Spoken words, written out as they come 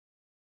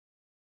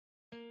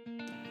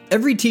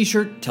Every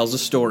t-shirt tells a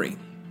story.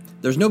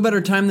 There's no better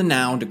time than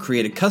now to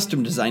create a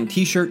custom-designed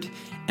t-shirt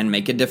and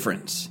make a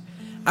difference.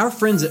 Our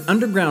friends at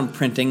Underground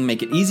Printing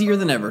make it easier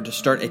than ever to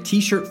start a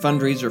t-shirt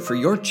fundraiser for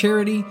your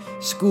charity,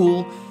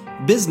 school,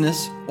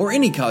 business, or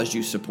any cause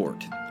you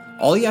support.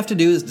 All you have to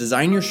do is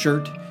design your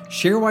shirt,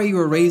 share why you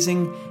are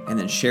raising, and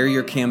then share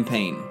your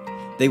campaign.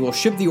 They will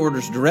ship the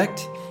orders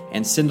direct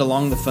and send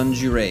along the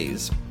funds you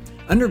raise.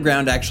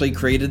 Underground actually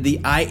created the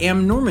I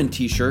Am Norman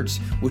t-shirts,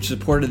 which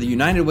supported the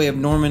United Way of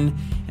Norman,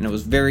 and it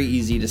was very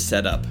easy to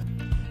set up.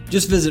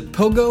 Just visit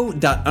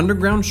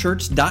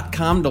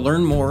pogo.undergroundshirts.com to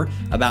learn more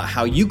about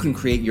how you can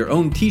create your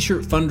own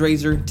t-shirt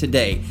fundraiser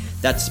today.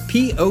 That's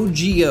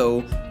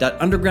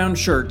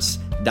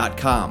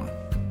pogo.undergroundshirts.com.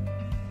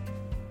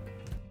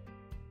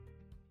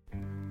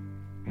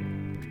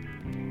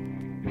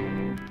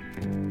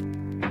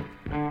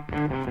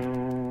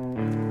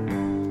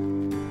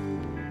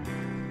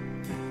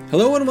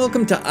 Hello and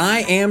welcome to I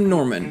Am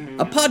Norman,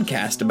 a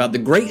podcast about the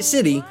great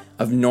city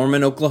of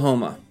Norman,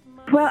 Oklahoma.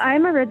 Well,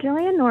 I'm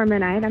originally a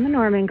Normanite. I'm a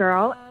Norman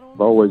girl.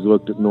 I've always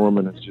looked at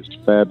Norman as just a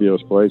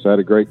fabulous place. I had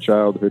a great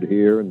childhood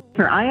here.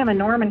 I am a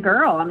Norman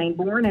girl. I mean,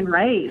 born and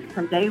raised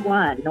from day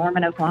one,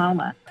 Norman,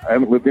 Oklahoma. I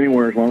haven't lived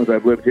anywhere as long as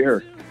I've lived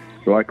here.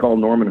 So I call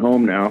Norman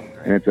home now,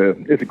 and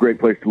it's a great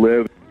place to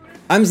live.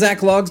 I'm Zach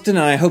Logston, and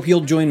I hope you'll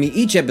join me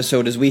each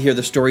episode as we hear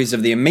the stories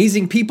of the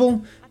amazing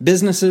people,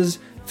 businesses,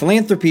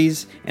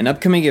 philanthropies, and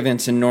upcoming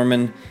events in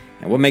Norman,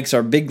 and what makes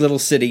our big little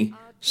city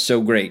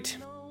so great.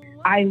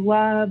 I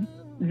love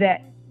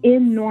that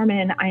in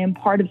Norman, I am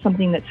part of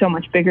something that's so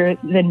much bigger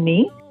than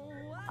me.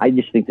 I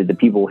just think that the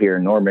people here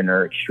in Norman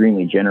are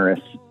extremely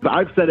generous.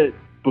 I've said it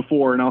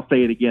before, and I'll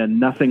say it again.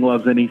 Nothing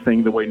loves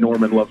anything the way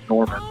Norman loves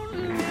Norman.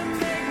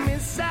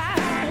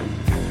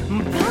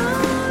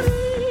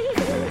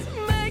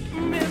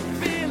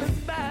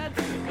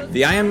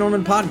 The I Am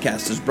Norman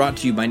podcast is brought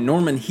to you by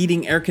Norman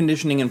Heating, Air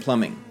Conditioning, and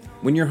Plumbing.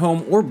 When your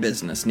home or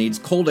business needs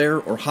cold air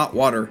or hot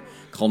water,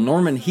 call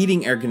Norman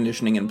Heating, Air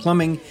Conditioning, and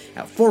Plumbing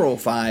at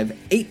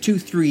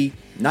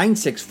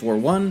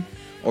 405-823-9641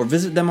 or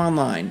visit them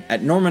online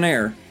at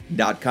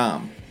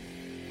normanair.com.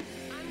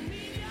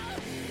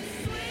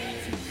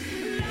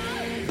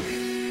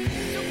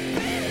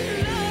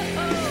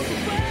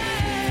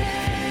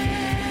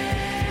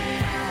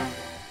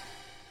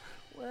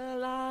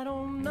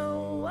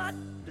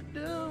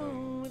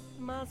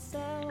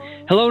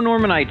 Hello,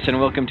 Normanites, and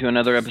welcome to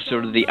another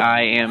episode of the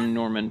I Am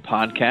Norman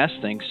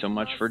podcast. Thanks so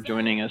much for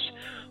joining us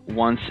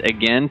once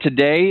again.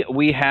 Today,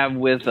 we have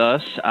with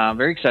us,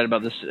 very excited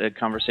about this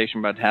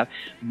conversation we're about to have,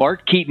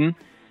 Bart Keaton,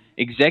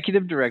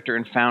 Executive Director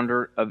and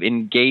Founder of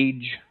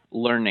Engage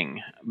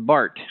Learning.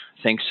 Bart,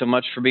 thanks so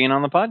much for being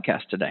on the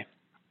podcast today.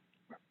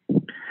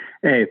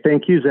 Hey,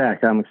 thank you,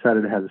 Zach. I'm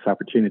excited to have this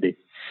opportunity.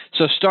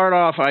 So start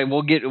off,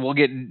 we'll get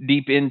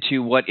deep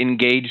into what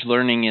Engage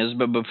Learning is,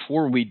 but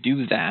before we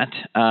do that,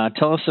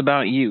 tell us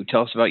about you.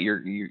 Tell us about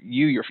your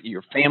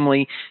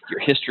family, your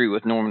history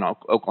with Norman,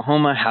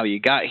 Oklahoma, how you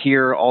got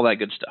here, all that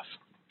good stuff.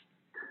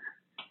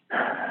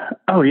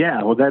 Oh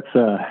yeah, well that's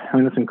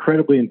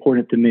incredibly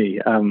important to me.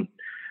 We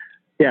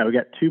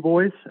got two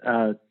boys,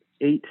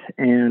 8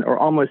 or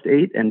almost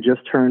 8, and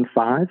just turned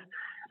 5,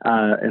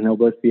 and they'll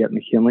both be at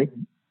McKinley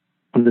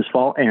this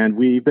fall, and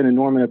we've been in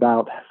Norman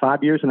about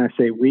 5 years, and I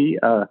say we,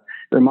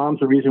 their mom's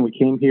the reason we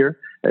came here.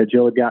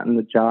 Jill had gotten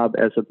the job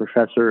as a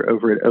professor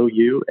over at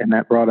OU, and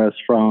that brought us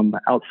from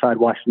outside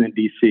Washington,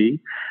 D.C.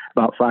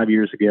 about 5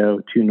 years ago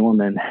to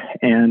Norman,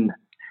 and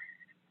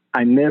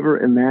I never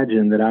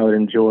imagined that I would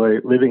enjoy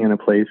living in a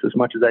place as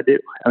much as I do.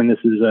 I mean, this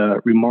is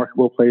a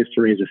remarkable place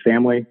to raise a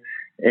family,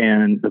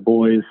 and the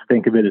boys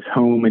think of it as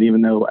home, and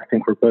even though I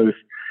think we're both,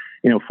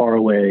 far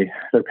away,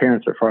 their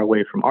parents are far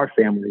away from our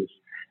families,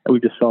 we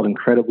just felt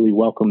incredibly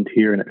welcomed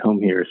here and at home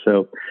here.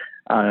 So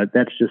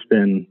that's just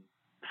been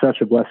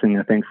such a blessing,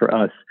 I think, for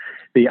us.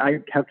 I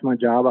kept my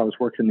job. I was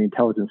working in the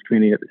intelligence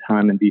community at the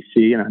time in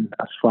D.C., and I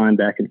was flying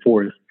back and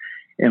forth,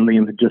 and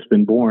Liam had just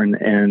been born.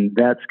 And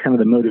that's kind of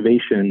the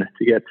motivation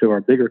to get to our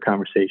bigger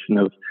conversation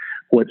of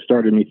what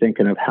started me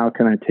thinking of how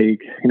can I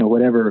take,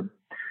 whatever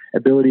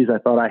abilities I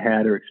thought I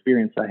had or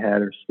experience I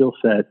had or skill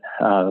set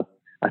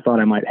I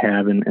thought I might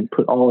have and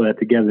put all of that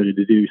together to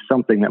do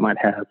something that might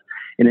have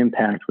an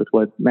impact with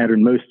what mattered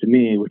most to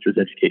me, which was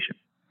education.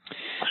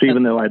 So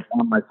even though I'd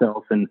found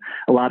myself in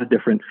a lot of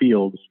different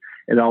fields,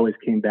 it always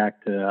came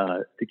back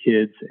to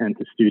kids and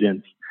to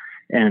students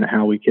and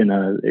how we can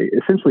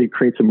essentially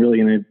create some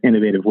really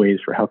innovative ways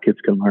for how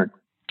kids can learn.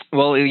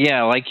 Well,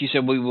 yeah, like you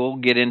said, we will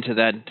get into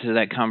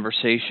that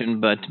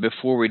conversation. But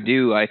before we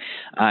do, I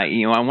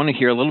want to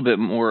hear a little bit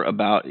more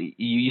about you.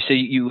 You say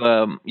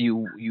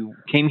you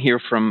came here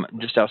from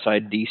just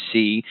outside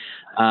D.C.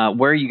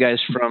 Where are you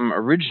guys from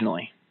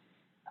originally?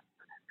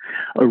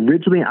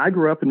 Originally, I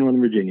grew up in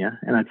Northern Virginia,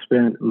 and I'd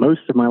spent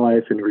most of my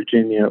life in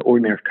Virginia or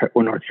North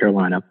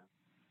Carolina.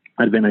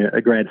 I'd been a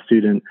grad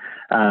student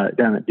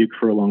down at Duke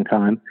for a long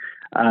time.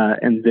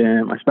 And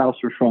then my spouse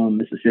was from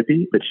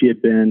Mississippi, but she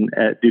had been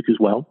at Duke as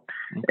well.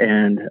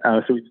 And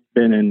so we've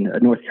been in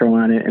North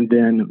Carolina and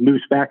then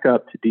moved back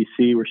up to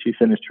D.C. where she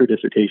finished her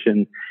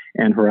dissertation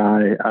and where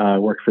I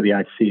worked for the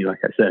IC, like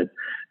I said.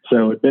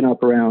 So I've been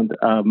up around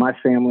my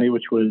family,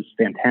 which was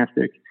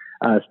fantastic,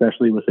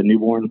 especially with a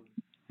newborn,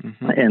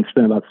 and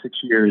spent about 6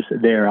 years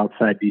there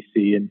outside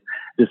D.C. and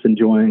just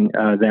enjoying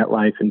that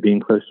life and being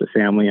close to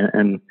family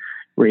and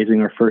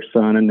raising our first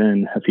son, and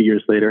then a few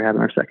years later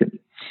having our second.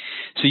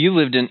 So you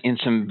lived in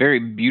some very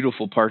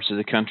beautiful parts of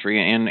the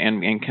country,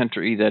 and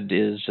country that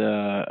is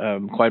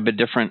quite a bit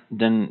different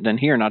than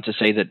here. Not to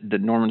say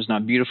that Norman's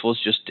not beautiful.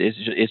 It's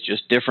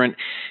just different.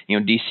 You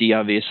know, DC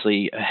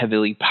obviously a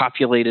heavily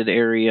populated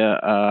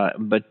area,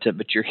 but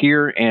you're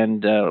here,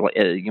 and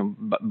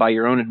by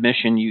your own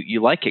admission,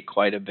 you like it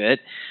quite a bit.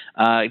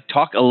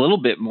 Talk a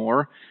little bit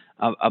more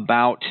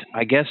about,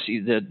 I guess,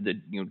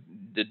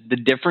 the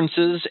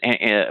differences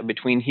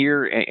between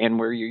here and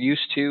where you're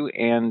used to,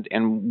 and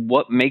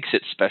what makes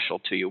it special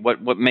to you.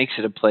 What makes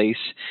it a place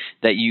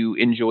that you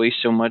enjoy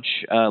so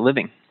much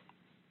living?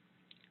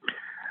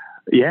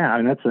 Yeah,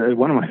 and that's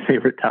one of my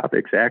favorite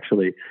topics,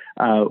 actually.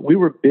 We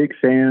were big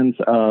fans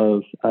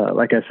of,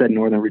 like I said,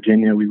 Northern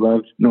Virginia. We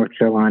love North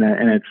Carolina,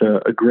 and it's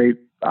a great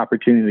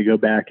opportunity to go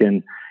back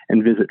and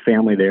visit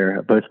family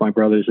there. Both my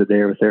brothers are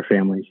there with their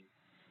families.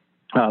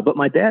 But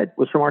my dad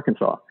was from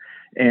Arkansas,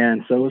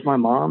 and so was my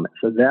mom.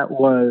 So that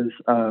was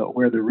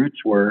where the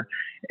roots were,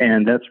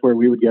 and that's where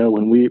we would go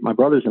when my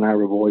brothers and I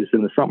were boys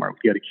in the summer.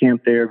 We'd go to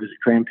camp there, visit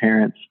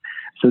grandparents.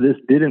 So this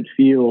didn't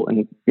feel,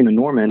 and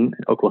Norman,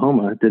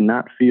 Oklahoma, did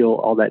not feel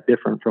all that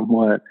different from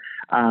what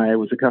I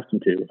was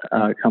accustomed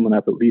to coming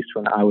up, at least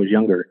when I was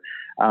younger.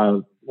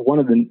 One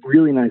of the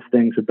really nice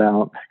things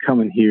about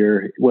coming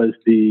here was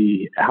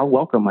how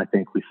welcome I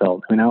think we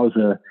felt. I mean, I was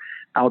a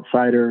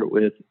outsider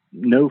with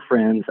no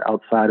friends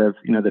outside of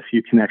the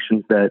few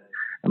connections that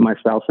my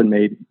spouse had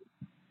made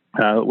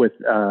with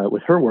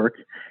her work,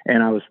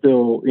 and I was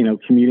still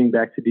commuting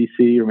back to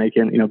DC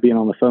or being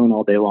on the phone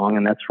all day long,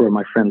 and that's where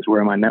my friends were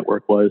and my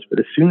network was. But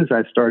as soon as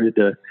I started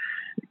to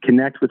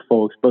connect with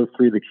folks, both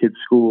through the kids'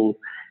 school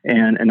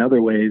and in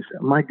other ways,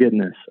 my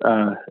goodness,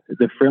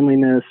 the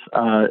friendliness,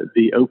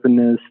 the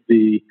openness,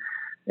 and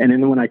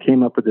then when I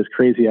came up with this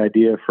crazy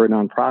idea for a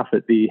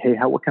nonprofit, hey,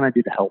 what can I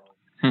do to help?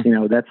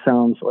 That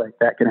sounds like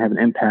that can have an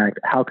impact.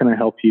 How can I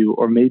help you?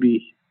 Or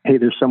maybe, hey,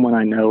 there's someone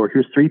I know, or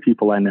here's 3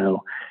 people I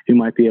know who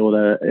might be able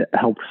to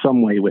help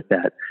some way with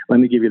that. Let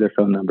me give you their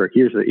phone number.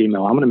 Here's their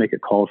email. I'm going to make a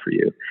call for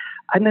you.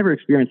 I'd never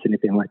experienced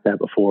anything like that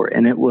before.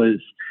 And it was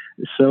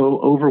so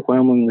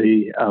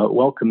overwhelmingly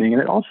welcoming.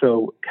 And it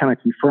also kind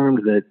of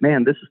confirmed that,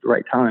 man, this is the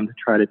right time to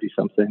try to do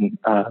something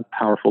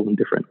powerful and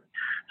different.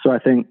 So I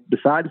think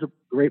besides a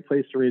great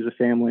place to raise a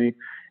family,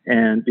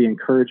 and the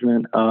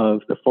encouragement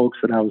of the folks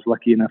that I was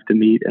lucky enough to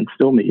meet and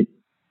still meet,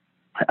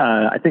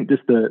 I think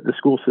just the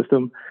school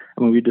system.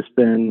 I mean, we've just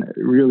been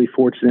really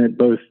fortunate.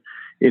 Both,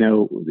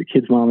 the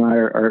kids' mom and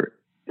I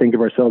think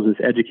of ourselves as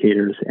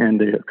educators, and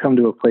to come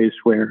to a place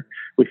where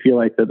we feel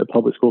like that the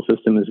public school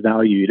system is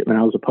valued. I mean,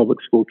 I was a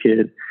public school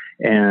kid,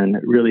 and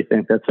really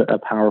think that's a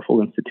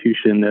powerful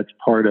institution that's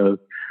part of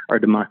our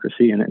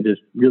democracy, and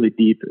just really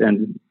deep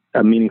and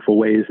meaningful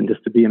ways. And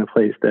just to be in a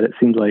place that it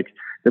seems like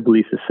the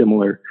belief is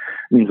similar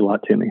means a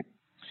lot to me.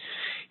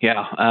 Yeah,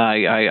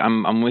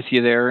 I'm with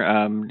you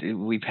there.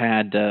 We've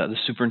had the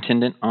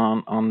superintendent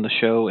on the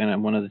show,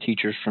 and one of the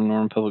teachers from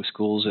Norman Public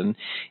Schools, and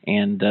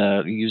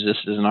use this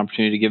as an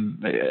opportunity to give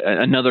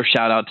another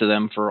shout out to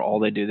them for all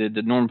they do.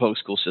 The Norman Public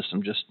School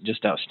system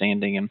just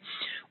outstanding, and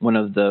one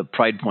of the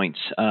pride points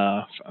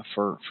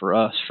for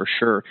us for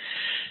sure.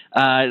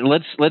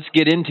 Let's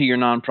get into your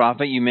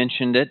nonprofit. You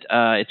mentioned it.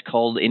 It's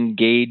called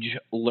Engage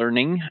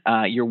Learning.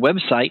 Your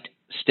website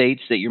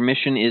states that your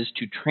mission is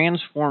to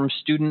transform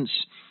students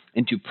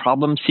into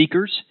problem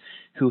seekers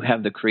who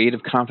have the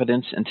creative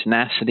confidence and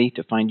tenacity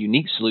to find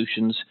unique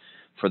solutions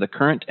for the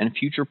current and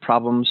future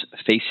problems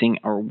facing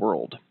our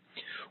world.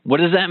 What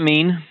does that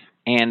mean,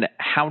 and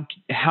how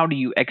do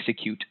you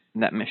execute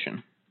that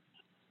mission?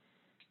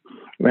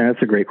 Man,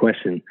 that's a great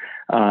question.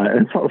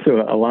 It's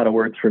also a lot of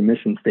words for a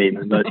mission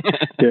statement, but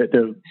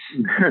to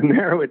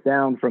narrow it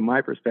down from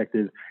my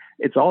perspective,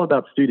 it's all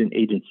about student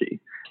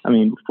agency. I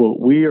mean,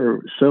 what we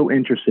are so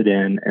interested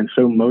in and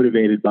so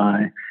motivated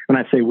by, when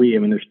I say we, I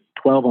mean, there's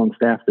 12 on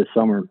staff this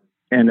summer.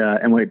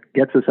 And what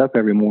gets us up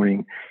every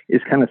morning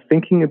is kind of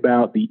thinking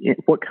about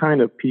what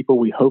kind of people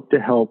we hope to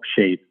help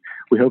shape.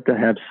 We hope to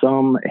have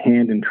some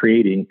hand in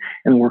creating,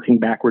 and working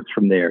backwards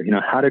from there.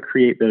 How to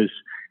create those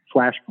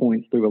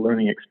flashpoints through a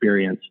learning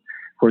experience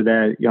where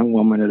that young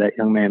woman or that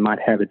young man might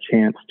have a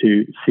chance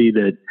to see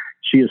that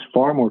she is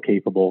far more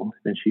capable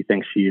than she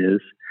thinks she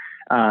is.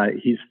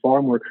 He's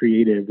far more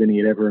creative than he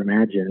had ever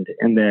imagined,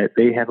 and that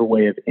they have a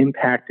way of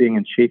impacting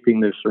and shaping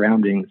their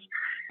surroundings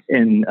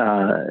in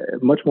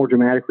much more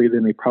dramatically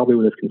than they probably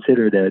would have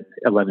considered at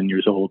 11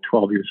 years old,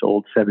 12 years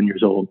old, 7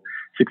 years old,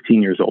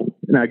 16 years old.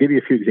 And I'll give you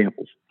a few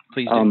examples.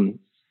 Please do.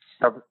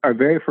 Our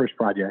very first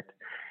project,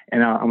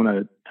 and I'm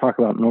going to talk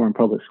about Norman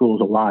Public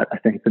Schools a lot, I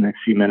think, the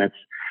next few minutes.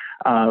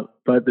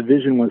 But the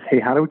vision was,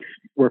 hey, how do we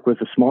work with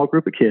a small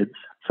group of kids?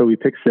 So we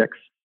picked 6.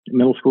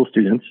 middle school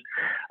students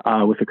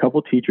with a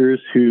couple teachers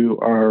who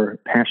are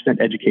passionate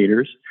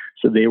educators.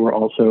 So they were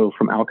also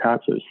from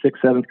Alcott, so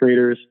 6th, 7th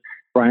graders,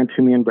 Brian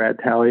Toomey and Brad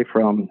Talley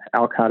from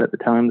Alcott at the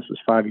time. This was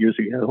 4 years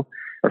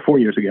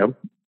ago.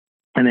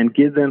 And then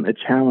give them a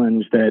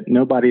challenge that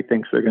nobody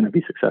thinks they're going to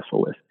be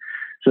successful with.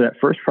 So that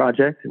first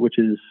project, which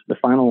is the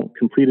final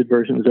completed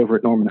version, is over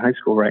at Norman High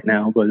School right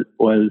now, but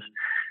was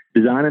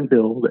design and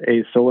build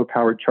a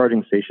solar-powered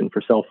charging station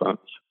for cell phones.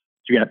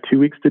 So you got 2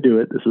 weeks to do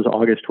it. This was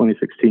August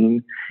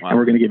 2016. Wow. And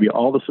we're going to give you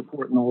all the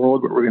support in the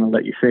world, but we're going to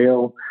let you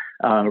fail.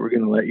 We're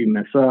going to let you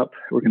mess up.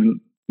 We're going to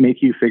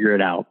make you figure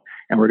it out.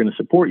 And we're going to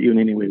support you in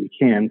any way we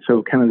can.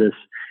 So kind of this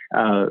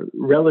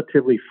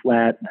relatively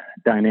flat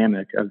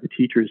dynamic of the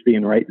teachers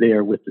being right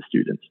there with the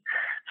students.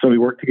 So we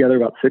worked together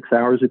about 6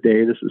 hours a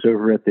day. This was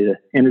over at the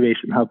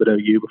Innovation Hub at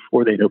OU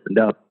before they'd opened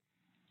up.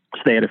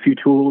 So they had a few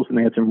tools and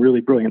they had some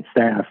really brilliant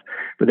staff,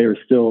 but they were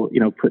still,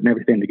 putting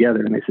everything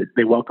together. And they said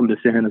they welcomed us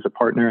in as a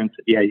partner and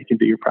said, yeah, you can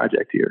do your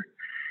project here.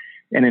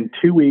 And in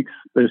 2 weeks,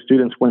 those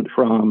students went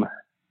from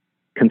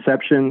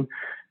conception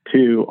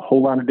to a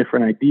whole lot of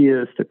different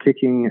ideas, to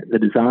picking the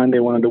design they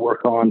wanted to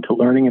work on, to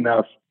learning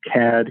enough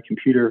CAD,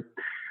 computer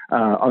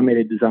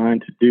automated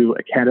design, to do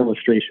a CAD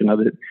illustration of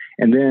it,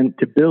 and then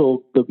to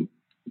build the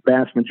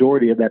vast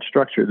majority of that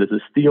structure. There's a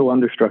steel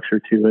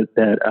understructure to it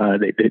that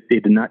they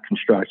did not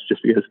construct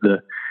just because of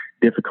the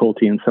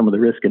difficulty and some of the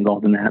risk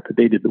involved in that, but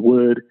they did the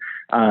wood,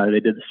 they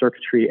did the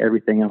circuitry,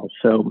 everything else.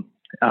 So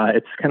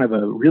it's kind of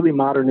a really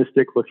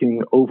modernistic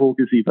looking oval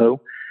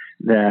gazebo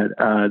that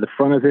the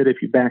front of it,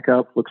 if you back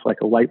up, looks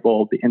like a light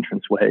bulb, the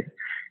entranceway.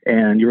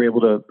 And you're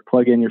able to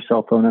plug in your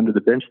cell phone under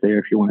the bench there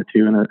if you wanted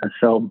to, and a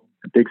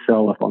big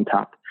cell up on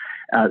top.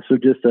 So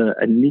just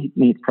a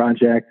neat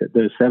project that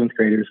those 7th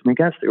graders,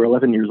 gosh, they were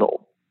 11 years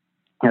old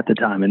at the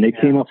time, and they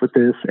came up with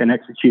this and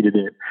executed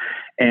it.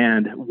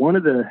 And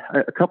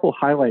a couple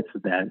highlights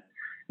of that,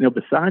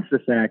 besides the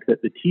fact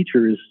that the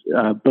teachers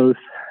both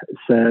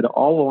said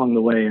all along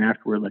the way and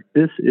afterward, like,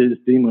 this is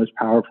the most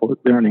powerful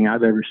learning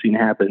I've ever seen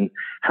happen.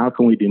 How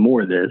can we do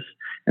more of this?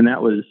 And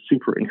that was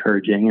super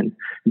encouraging. And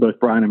both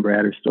Brian and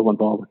Brad are still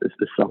involved with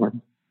this summer.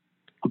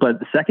 But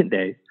the second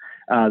day,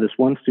 this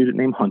one student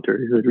named Hunter,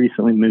 who had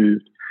recently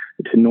moved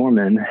to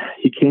Norman,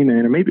 he came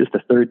in, or maybe it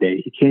was the third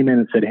day, he came in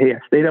and said, hey, I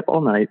stayed up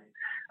all night.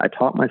 I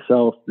taught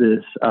myself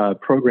this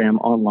program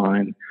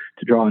online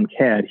to draw in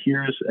CAD.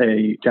 Here's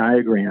a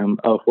diagram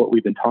of what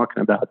we've been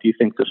talking about. Do you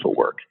think this will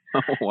work?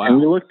 Oh, wow.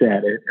 And we looked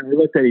at it, and we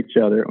looked at each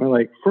other, and we're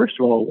like, first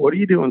of all, what are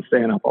you doing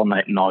staying up all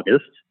night in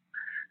August?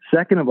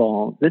 Second of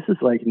all, this is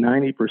like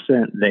 90%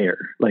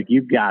 there. Like,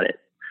 you've got it.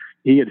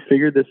 He had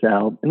figured this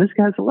out, and this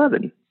guy's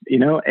 11,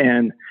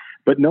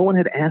 but no one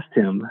had asked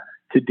him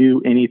to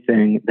do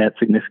anything that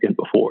significant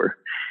before.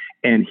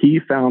 And he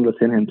found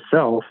within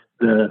himself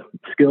the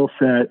skill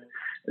set,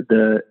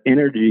 the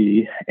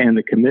energy, and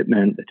the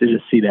commitment to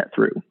just see that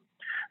through.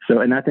 So,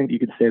 and I think you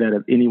could say that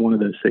of any one of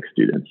those 6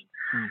 students,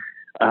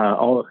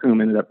 all of whom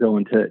ended up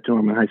going to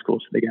Norman High School.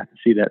 So they got to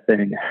see that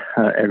thing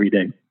every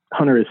day.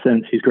 Hunter has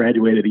since, he's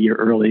graduated a year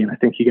early, and I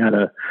think he got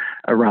a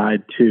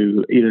ride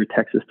to either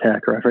Texas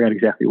Tech, or I forgot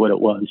exactly what it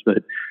was,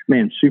 but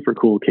man, super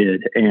cool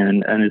kid.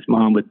 And his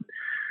mom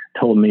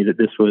told me that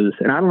this was,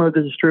 and I don't know if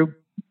this is true,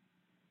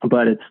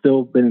 but it's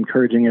still been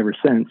encouraging ever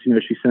since.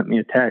 She sent me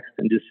a text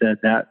and just said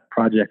that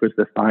project was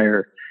the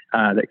fire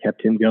that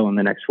kept him going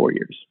the next 4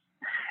 years.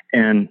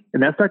 And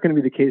that's not going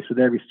to be the case with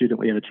every student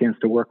we have a chance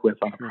to work with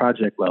on a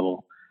project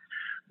level.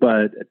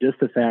 But just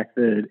the fact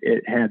that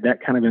it had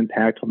that kind of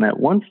impact on that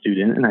one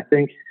student, and I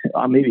think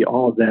maybe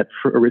all of that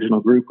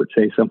original group would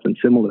say something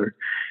similar,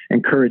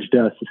 encouraged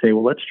us to say,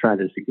 well, let's try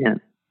this again.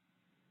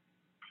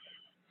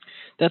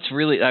 That's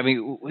really,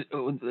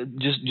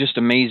 just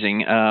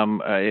amazing.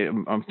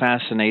 I'm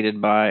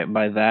fascinated by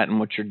that and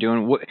what you're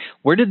doing.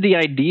 Where did the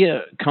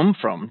idea come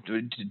from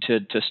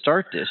to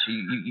start this?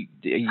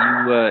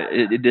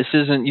 This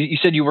isn't. You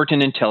said you worked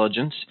in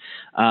intelligence,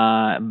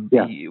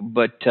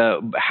 but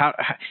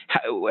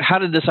how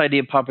did this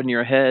idea pop in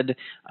your head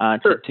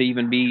to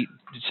even be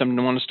something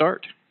to want to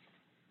start?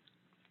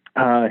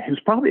 It was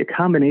probably a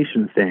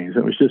combination of things.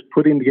 It was just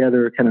putting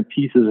together kind of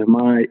pieces of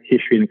my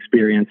history and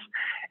experience.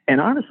 And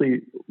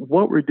honestly,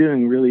 what we're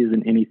doing really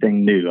isn't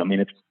anything new.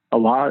 It's a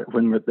lot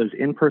when those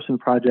in-person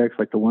projects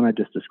like the one I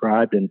just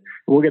described, and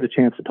we'll get a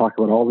chance to talk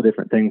about all the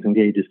different things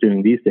Engage is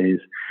doing these days.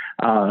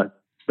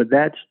 But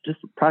that's just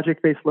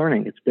project-based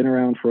learning. It's been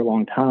around for a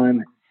long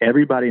time.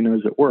 Everybody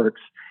knows it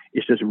works.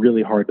 It's just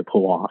really hard to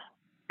pull off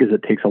because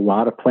it takes a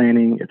lot of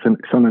planning. It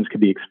sometimes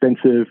can be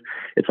expensive.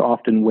 It's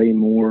often way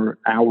more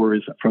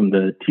hours from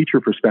the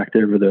teacher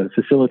perspective or the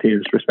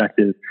facilitator's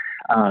perspective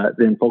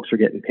than folks are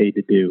getting paid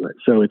to do.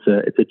 So it's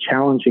a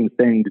challenging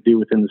thing to do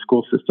within the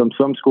school system.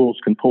 Some schools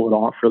can pull it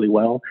off really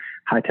well.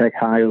 High Tech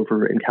High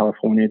over in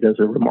California does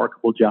a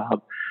remarkable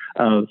job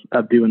of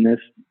doing this.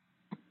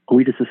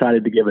 We just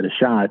decided to give it a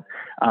shot.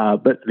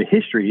 But the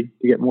history,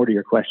 to get more to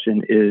your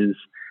question, is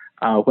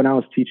when I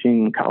was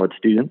teaching college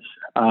students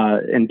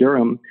in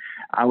Durham,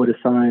 I would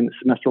assign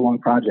semester-long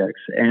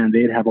projects, and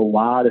they'd have a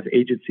lot of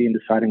agency in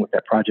deciding what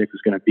that project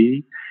was going to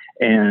be.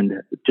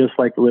 And just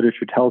like the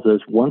literature tells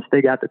us, once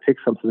they got to pick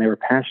something they were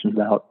passionate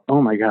about,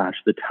 oh my gosh,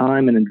 the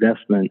time and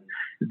investment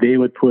they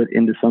would put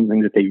into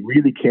something that they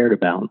really cared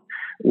about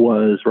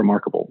was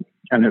remarkable.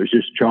 And it was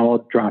just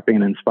jaw-dropping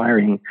and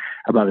inspiring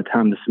by the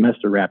time the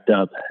semester wrapped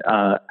up,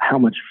 how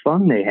much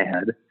fun they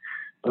had,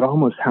 but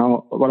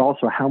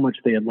also how much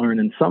they had learned.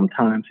 And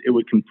sometimes it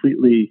would cause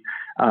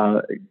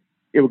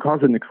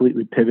them to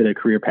completely pivot a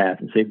career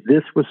path and say,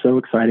 this was so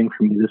exciting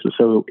for me. This was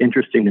so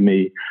interesting to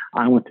me.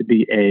 I want to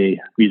be a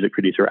music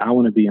producer. I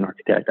want to be an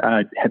architect.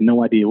 I had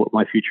no idea what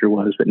my future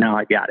was, but now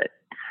I got it.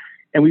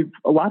 And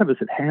a lot of us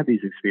have had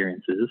these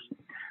experiences,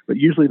 but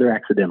usually they're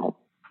accidental.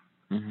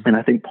 Mm-hmm. And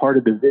I think part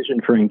of the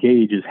vision for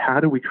Engage is how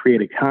do we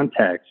create a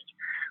context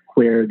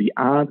where the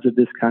odds of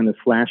this kind of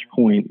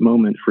flashpoint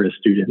moment for a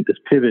student, this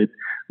pivot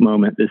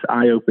moment, this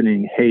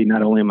eye-opening, hey,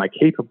 not only am I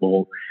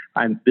capable,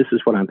 this is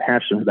what I'm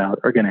passionate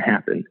about, are going to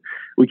happen.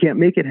 We can't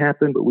make it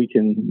happen, but we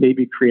can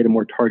maybe create a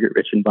more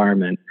target-rich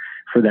environment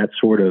for that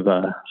sort of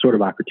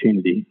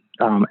opportunity.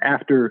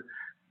 After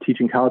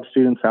teaching college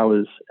students, I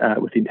was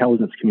with the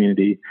intelligence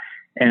community,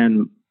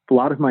 and a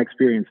lot of my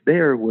experience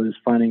there was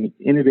finding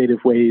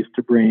innovative ways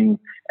to bring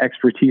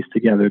expertise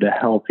together to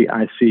help the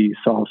IC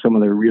solve some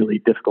of their really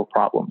difficult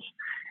problems.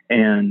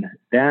 And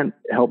that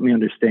helped me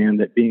understand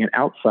that being an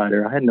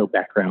outsider, I had no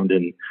background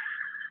in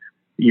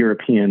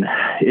European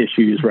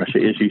issues, Russia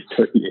issues,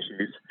 Turkey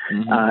issues.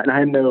 Mm-hmm. And I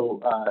had no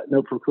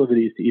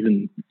proclivities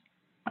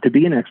to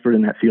be an expert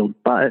in that field.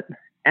 But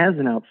as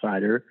an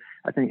outsider,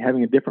 I think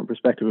having a different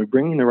perspective of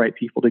bringing the right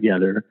people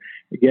together,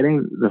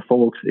 getting the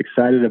folks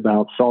excited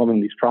about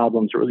solving these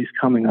problems, or at least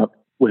coming up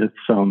with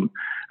some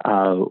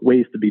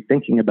ways to be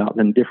thinking about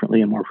them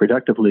differently and more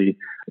productively,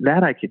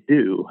 that I could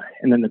do.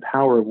 And then the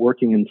power of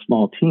working in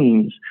small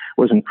teams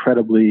was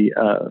incredibly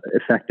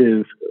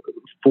effective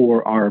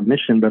for our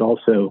mission, but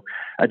also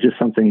just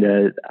something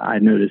that I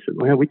noticed,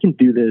 well, we can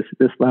do this at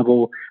this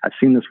level. I've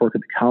seen this work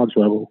at the college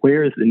level.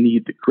 Where is the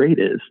need the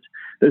greatest?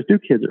 Those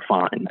Duke kids are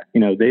fine.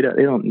 They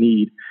don't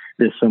need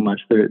this so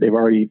much. They've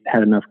already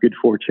had enough good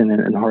fortune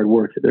and hard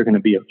work that they're going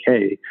to be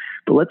okay.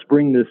 But let's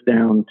bring this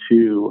down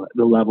to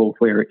the level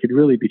where it could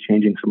really be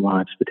changing some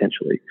lives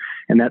potentially.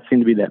 And that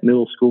seemed to be that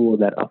middle school or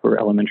that upper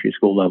elementary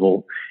school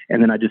level.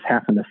 And then I just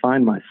happened to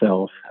find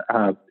myself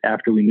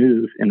after we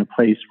moved in a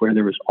place where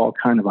there was all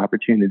kind of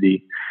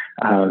opportunity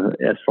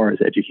as far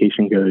as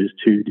education goes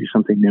to do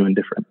something new and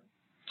different.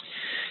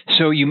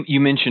 So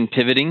you mentioned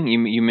pivoting.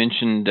 You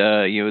mentioned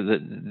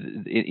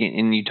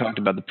and you talked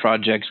about the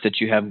projects that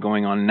you have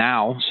going on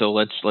now. So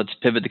let's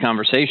pivot the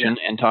conversation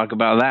and talk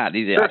about that.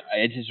 Sure.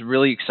 It is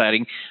really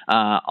exciting.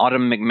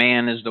 Autumn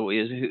McMahon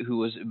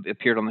who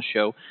appeared on the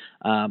show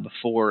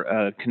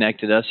before,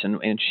 connected us,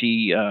 and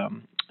she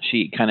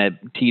kind of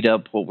teed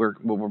up what we're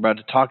about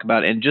to talk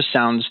about, and just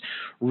sounds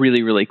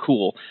really, really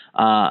cool.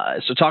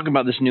 So talk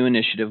about this new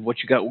initiative,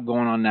 what you got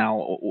going on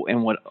now,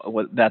 and what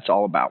that's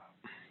all about.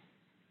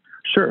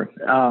 Sure.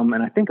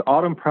 And I think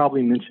Autumn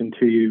probably mentioned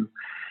to you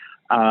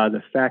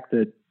the fact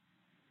that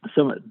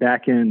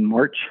back in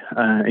March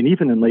and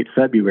even in late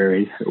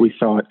February, we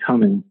saw it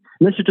coming.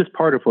 And this is just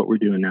part of what we're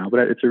doing now,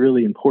 but it's a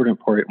really important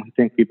part. And we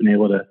think we've been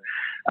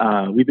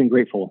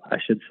grateful, I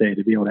should say,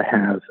 to be able to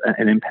have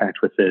an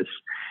impact with this.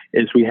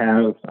 Is we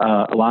have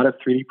a lot of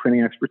 3D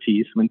printing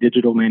expertise.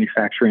 Digital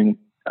manufacturing,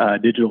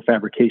 digital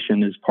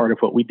fabrication is part of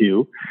what we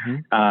do.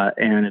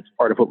 Mm-hmm. And it's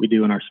part of what we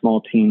do in our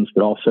small teams,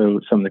 but also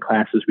some of the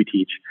classes we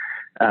teach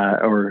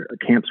or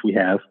camps we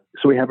have.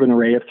 So we have an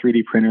array of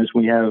 3D printers.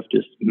 We have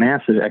just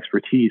massive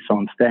expertise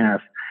on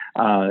staff,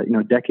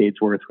 decades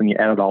worth when you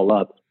add it all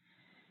up,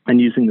 and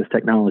using this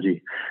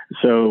technology.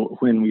 So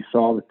when we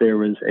saw that there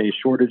was a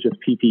shortage of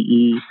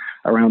PPE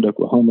around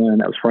Oklahoma, and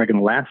that was probably going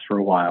to last for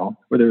a while,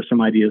 where there were some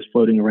ideas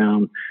floating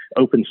around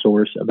open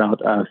source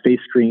about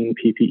face screen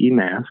PPE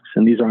masks.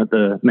 And these aren't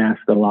the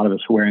masks that a lot of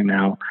us are wearing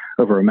now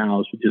over our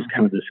mouths, which is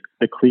kind of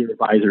the clear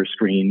visor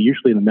screen,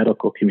 usually in the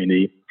medical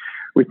community.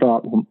 We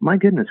thought, well, my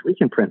goodness, we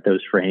can print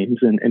those frames.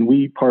 And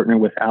we partner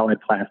with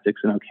Allied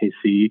Plastics and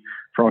OKC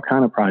for all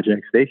kind of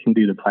projects. They can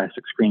do the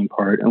plastic screen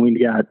part. And we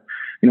got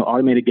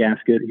Automated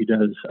Gasket, who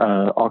does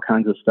all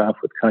kinds of stuff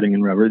with cutting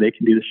and rubber. They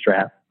can do the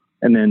strap.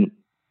 And then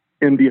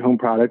MD Home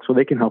Products, well,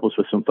 they can help us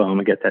with some foam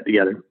and get that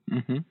together.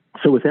 Mm-hmm.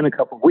 So within a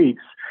couple of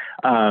weeks,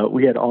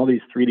 we had all these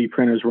 3D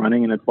printers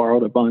running, and had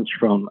borrowed a bunch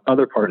from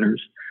other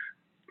partners,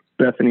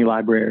 Bethany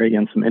Library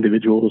and some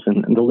individuals,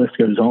 and the list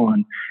goes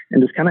on.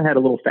 And just kind of had a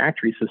little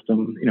factory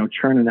system,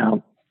 churning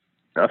out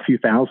a few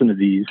thousand of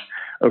these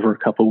over a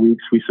couple of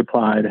weeks. We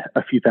supplied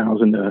a few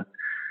thousand to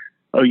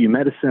OU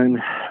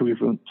Medicine. We've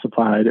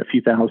supplied a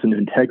few thousand to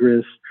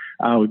Integris.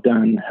 We've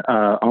done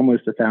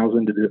almost over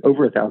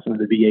 1,000 of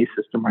the VA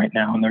system right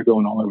now, and they're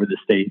going all over the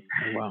state.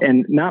 Wow.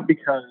 And not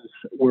because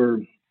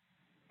we're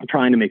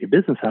trying to make a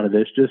business out of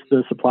this, just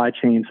the supply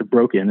chains have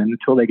broken, and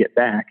until they get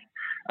back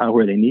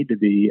where they need to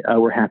be,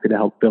 we're happy to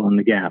help fill in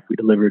the gap. We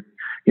delivered,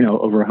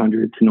 over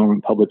 100 to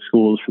Norman Public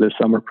Schools for their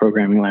summer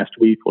programming last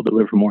week. We'll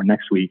deliver more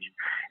next week.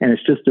 And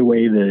it's just a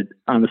way that,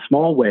 on a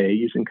small way,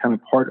 using kind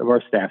of part of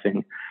our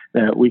staffing,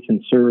 that we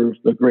can serve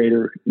the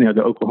greater,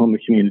 the Oklahoma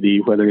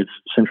community, whether it's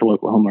central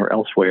Oklahoma or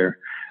elsewhere,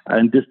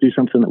 and just do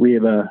something that we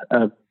have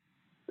a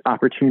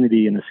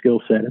opportunity and a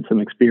skill set and some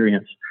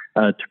experience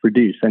to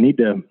produce. And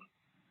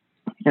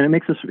it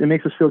makes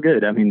us feel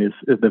good. I mean,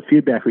 the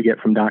feedback we get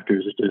from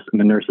doctors and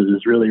the nurses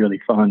is really,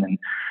 really fun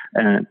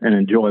and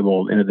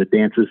enjoyable. And the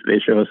dances they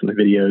show us in the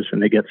videos when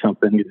they get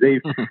something, they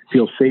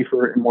feel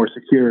safer and more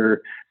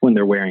secure when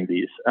they're wearing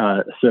these.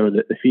 So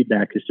the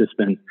feedback has just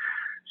been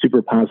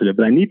super positive.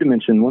 But I need to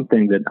mention one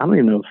thing that I don't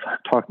even know if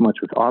I've talked much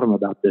with Autumn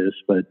about this,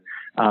 but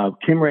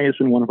Kim Ray has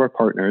been one of our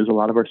partners. A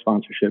lot of our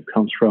sponsorship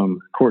comes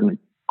from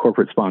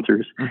corporate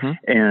sponsors.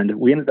 And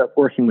we ended up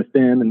working with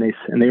them, and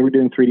they were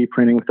doing 3D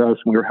printing with us,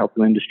 and we were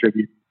helping them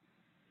distribute.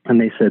 And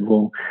they said,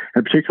 well,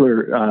 a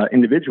particular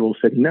individual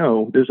said,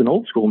 no, there's an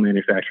old school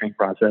manufacturing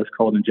process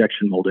called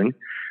injection molding,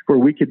 where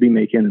we could be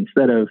making,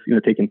 instead of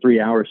taking 3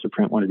 hours to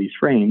print one of these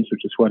frames,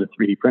 which is what a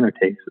 3D printer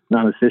takes, it's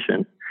not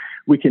efficient.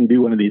 We can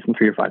do one of these in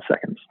 3 or 5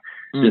 seconds,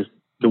 just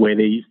the way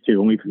they used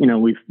to.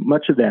 And we've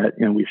much of that,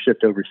 we've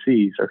shipped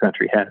overseas. Our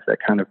country has that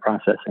kind of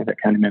processing, that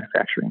kind of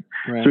manufacturing.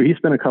 Right. So he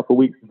spent a couple of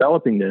weeks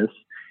developing this,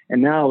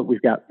 and now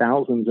we've got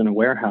thousands in a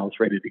warehouse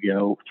ready to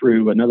go.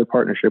 Through another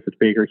partnership with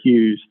Baker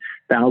Hughes,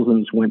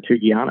 thousands went to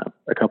Guyana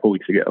a couple of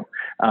weeks ago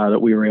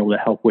that we were able to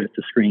help with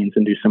the screens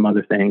and do some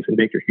other things. And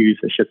Baker Hughes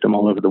has shipped them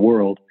all over the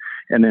world.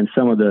 And then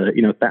some of the,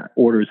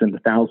 orders in the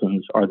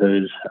thousands are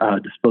those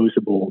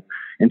disposable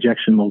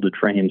injection molded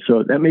frames.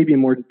 So that may be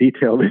more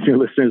detail that your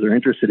listeners are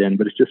interested in,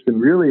 but it's just been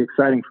really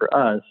exciting for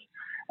us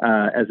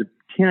as a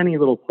tiny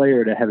little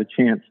player to have a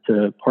chance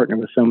to partner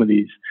with some of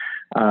these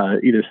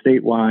either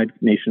statewide,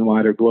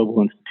 nationwide, or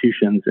global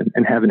institutions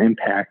and have an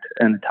impact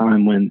at a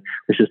time when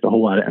there's just a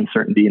whole lot of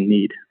uncertainty and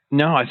need.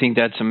 No, I think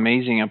that's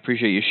amazing. I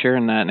appreciate you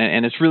sharing that,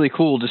 and it's really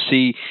cool to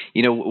see,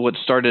 what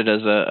started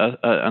as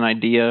an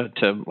idea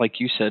to,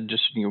 like you said,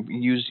 just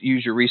use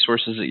your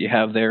resources that you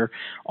have there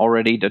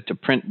already to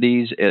print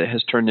these. It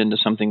has turned into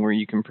something where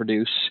you can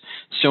produce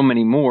so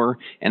many more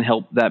and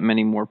help that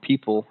many more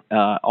people,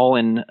 all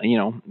in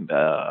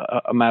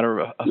a matter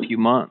of a few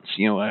months.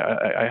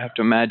 I have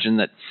to imagine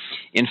that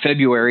in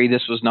February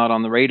this was not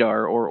on the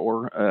radar, or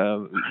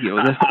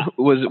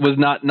was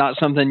not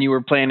something you were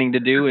planning to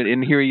do,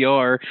 and here you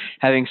are,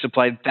 having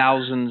supplied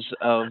thousands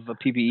of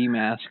PPE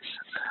masks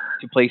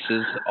to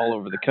places all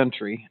over the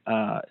country.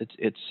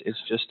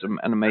 It's just an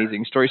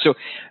amazing story. So,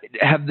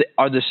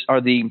 are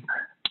the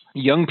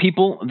young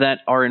people that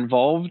are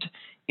involved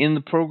in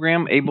the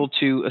program able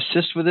to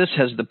assist with this?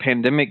 Has the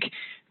pandemic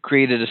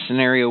created a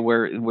scenario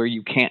where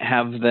you can't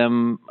have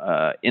them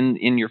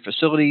in your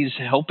facilities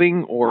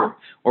helping, or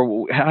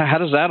how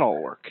does that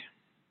all work?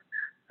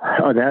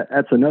 Oh,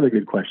 that's another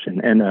good question.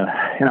 And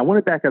I want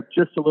to back up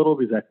just a little,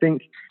 because I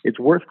think it's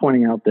worth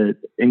pointing out that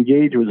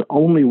Engage was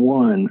only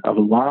one of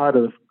a lot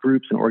of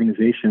groups and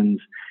organizations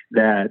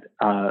that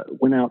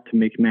went out to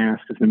make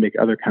masks and make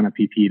other kind of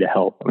PPE to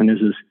help. I mean, there's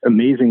this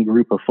amazing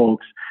group of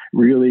folks,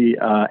 really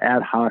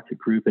ad hoc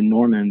group in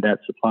Norman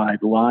that supplied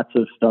lots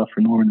of stuff for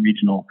Norman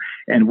Regional,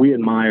 and we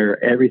admire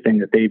everything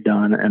that they've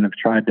done and have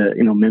tried to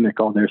mimic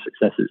all their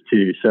successes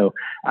too. So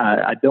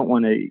I don't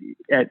want to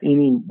at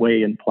any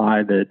way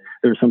imply that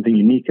there was something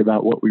unique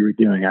about what we were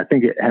doing. I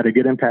think it had a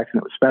good impact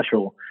and it was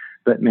special.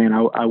 But man,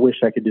 I wish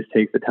I could just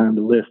take the time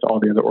to list all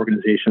the other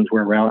organizations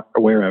we're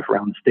aware of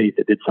around the state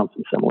that did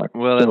something similar.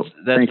 Well,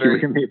 thank you for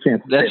giving me a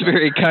chance. That's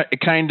very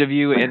kind of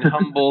you and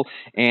humble,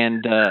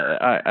 and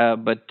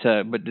but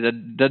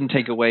that doesn't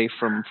take away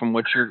from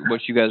what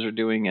you guys are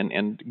doing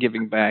and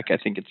giving back. I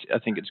think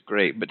it's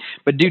great.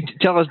 But do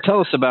tell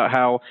us about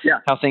how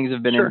things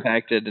have been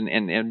impacted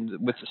and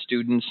with the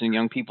students and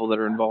young people that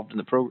are involved in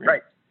the program.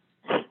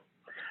 Right.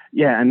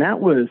 Yeah, and that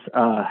was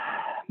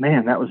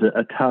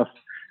a tough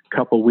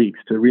couple weeks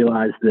to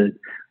realize that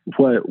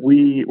what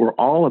we were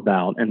all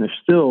about, and they're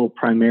still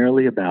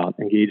primarily about,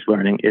 Engaged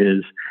Learning,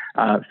 is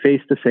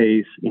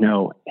face-to-face,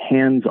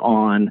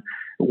 hands-on,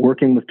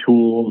 working with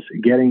tools,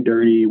 getting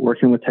dirty,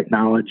 working with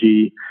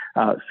technology,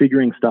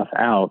 figuring stuff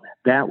out.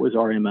 That was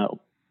our MO.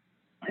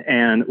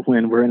 And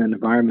when we're in an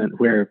environment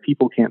where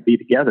people can't be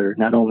together,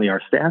 not only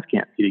our staff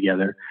can't be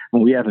together,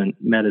 and we haven't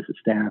met as a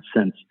staff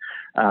since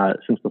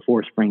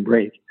before spring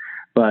break,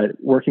 but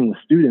working with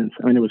students,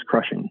 it was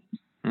crushing.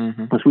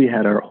 Because we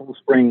had our whole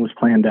spring was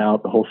planned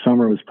out, the whole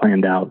summer was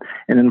planned out,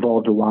 and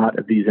involved a lot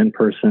of these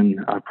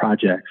in-person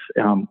projects.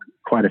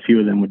 Quite a few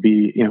of them would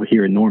be,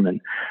 here in Norman.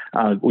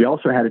 We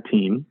also had a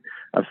team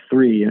of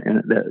 3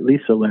 and that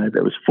Lisa led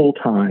that was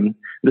full-time.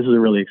 This is a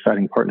really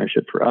exciting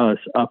partnership for us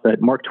up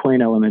at Mark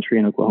Twain Elementary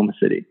in Oklahoma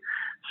City.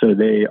 So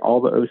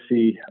all the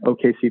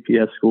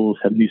OKCPS schools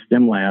have new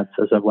STEM labs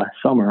as of last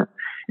summer.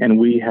 And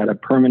we had a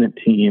permanent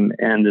team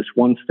and this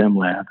one STEM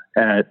lab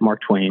at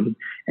Mark Twain.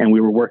 And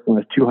we were working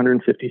with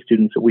 250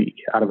 students a week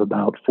out of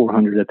about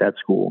 400 at that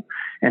school,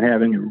 and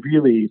having a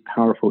really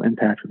powerful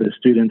impact with those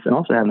students and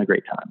also having a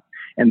great time.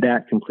 And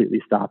that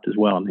completely stopped as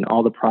well.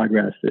 All the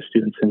progress the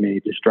students had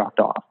made just dropped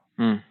off.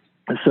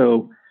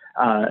 So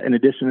In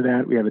addition to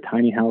that, we have a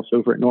tiny house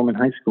over at Norman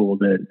High School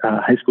that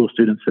high school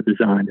students have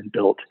designed and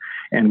built,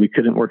 and we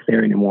couldn't work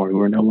there anymore. We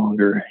were no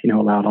longer,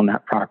 allowed on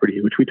that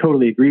property, which we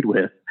totally agreed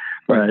with,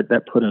 but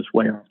that put us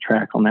way off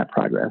track on that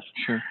progress.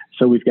 Sure.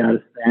 So we've got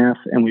a staff,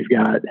 and we've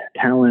got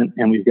talent,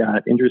 and we've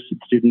got interested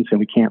students, and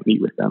we can't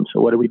meet with them. So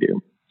what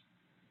do?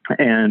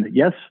 And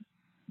yes,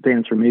 to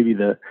answer maybe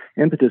the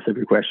impetus of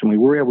your question, we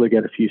were able to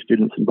get a few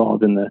students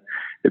involved in the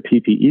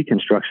PPE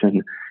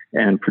construction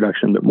and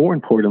production, but more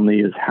importantly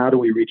is how do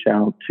we reach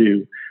out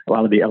to a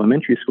lot of the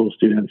elementary school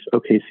students,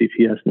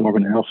 OKCPS,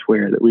 Norman, and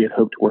elsewhere that we had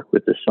hoped to work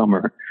with this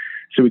summer.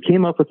 So we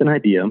came up with an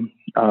idea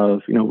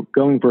of,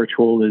 going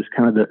virtual is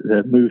kind of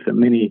the move that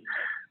many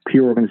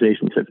peer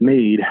organizations have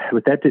made,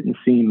 but that didn't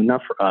seem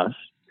enough for us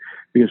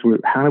because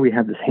how do we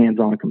have this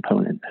hands-on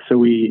component? So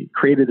we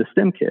created a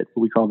STEM kit,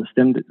 what we call the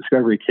STEM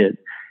Discovery Kit.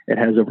 It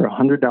has over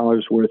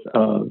 $100 worth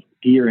of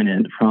gear in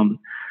it, from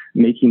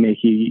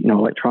makey,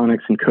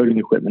 electronics and coding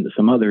equipment to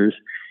some others.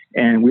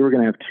 And we were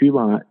going to have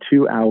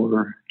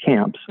 2-hour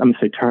camps.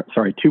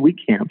 2-week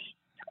camps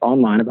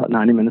online, about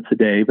 90 minutes a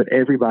day. But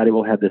everybody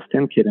will have this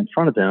STEM kit in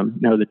front of them.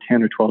 The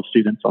 10 or 12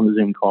 students on the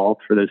Zoom call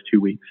for those 2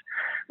 weeks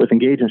with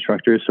engaged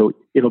instructors. So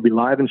it'll be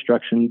live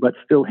instruction, but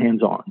still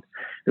hands-on.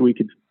 And we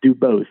could do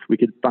both. We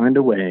could find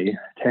a way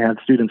to have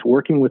students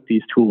working with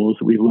these tools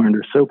that we've learned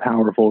are so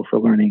powerful for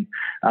learning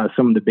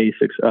some of the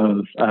basics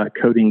of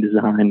coding,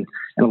 design,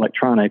 and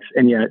electronics,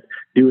 and yet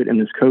do it in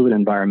this COVID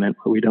environment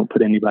where we don't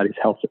put anybody's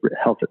health at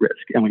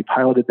risk. And we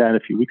piloted that a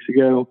few weeks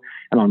ago.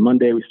 And on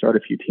Monday, we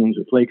started a few teams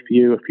with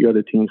Lakeview, a few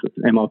other teams with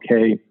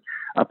MLK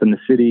up in the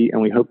city.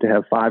 And we hope to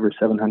have 500 or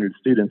 700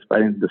 students by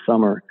the end of the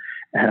summer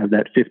have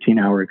that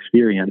 15-hour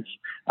experience,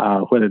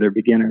 whether they're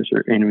beginners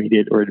or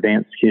intermediate or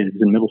advanced kids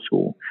in middle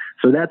school.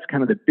 So that's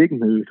kind of the big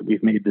move that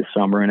we've made this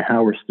summer, and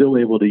how we're still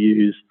able to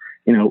use,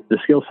 the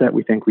skill set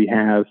we think we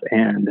have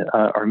and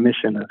our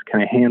mission of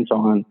kind of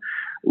hands-on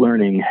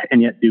learning,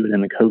 and yet do it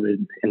in the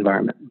COVID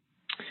environment.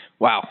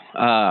 Wow.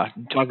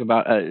 Talk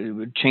about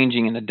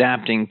changing and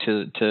adapting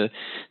to the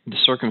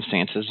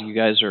circumstances. You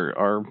guys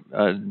are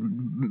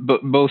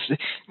both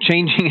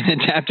changing and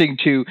adapting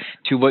to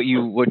what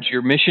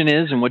your mission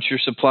is and what you're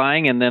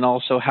supplying, and then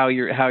also how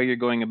you're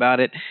going about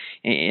it,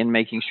 and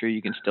making sure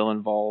you can still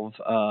involve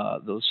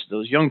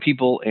those young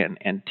people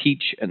and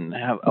teach and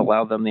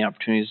allow them the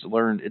opportunities to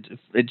learn.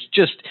 It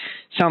just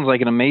sounds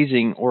like an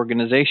amazing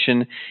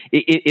organization.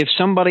 If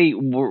somebody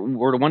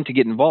were to want to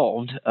get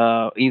involved,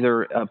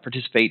 either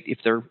participate, if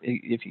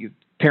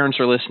parents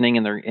are listening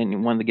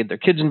and want to get their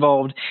kids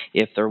involved,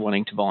 if they're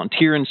wanting to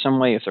volunteer in some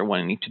way, if they're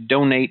wanting to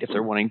donate, if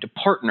they're wanting to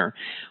partner,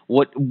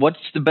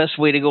 what's the best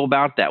way to go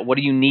about that? What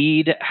do you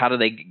need? How do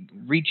they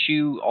reach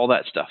you? All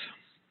that stuff.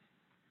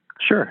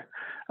 Sure.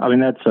 I mean,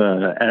 that's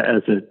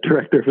as a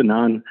director of a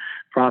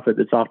nonprofit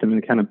that's often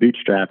been kind of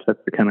bootstrapped, that's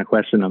the kind of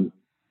question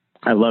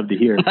I love to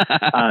hear.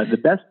 The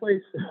best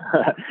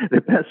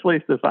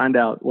place to find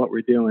out what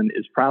we're doing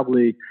is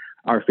probably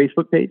our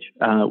Facebook page.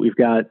 We've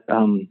got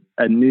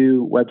a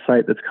new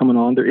website that's coming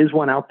on. There is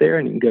one out there,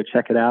 and you can go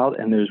check it out.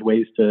 And there's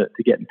ways to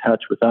get in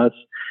touch with us.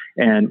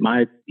 And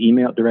my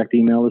direct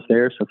email is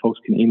there, so folks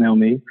can email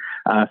me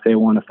if they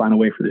want to find a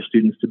way for their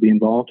students to be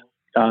involved.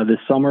 This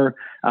summer,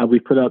 we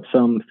put up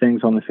some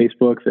things on the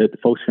Facebook that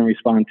folks can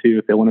respond to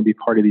if they want to be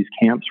part of these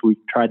camps. We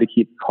tried to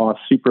keep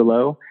costs super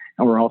low.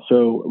 And we're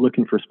also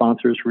looking for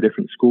sponsors for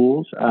different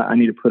schools. I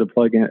need to put a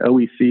plug in.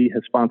 OEC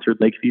has sponsored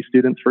Lakeview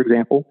students, for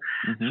example.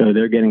 Mm-hmm. So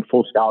they're getting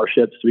full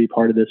scholarships to be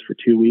part of this for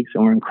 2 weeks,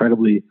 and we're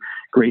incredibly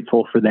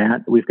grateful for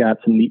that. We've got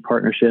some neat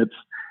partnerships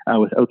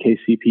with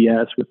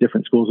OKCPS, with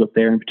different schools up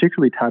there, and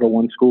particularly Title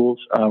I schools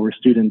where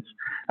students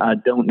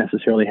don't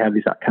necessarily have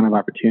these kind of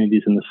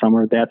opportunities in the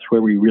summer. That's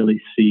where we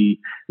really see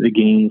the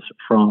gains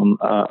from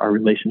our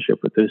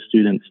relationship with those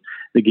students.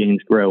 The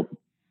gains grow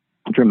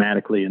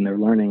dramatically in their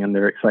learning and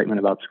their excitement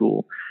about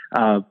school.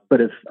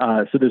 But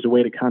so there's a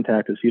way to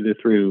contact us either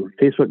through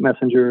Facebook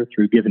Messenger,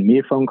 through giving me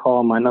a phone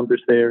call, my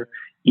number's there,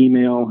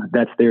 email,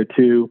 that's there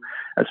too.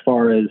 As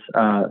far as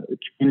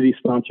community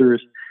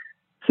sponsors,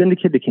 send a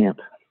kid to camp.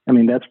 I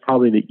mean, that's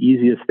probably the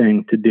easiest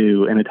thing to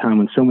do in a time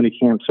when so many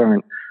camps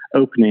aren't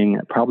opening.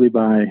 Probably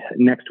by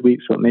next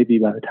week, so it may be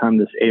by the time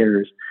this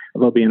airs,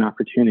 there'll be an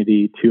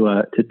opportunity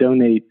to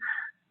donate,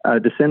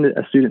 to send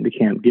a student to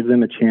camp, give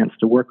them a chance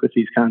to work with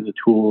these kinds of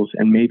tools,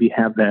 and maybe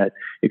have that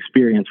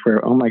experience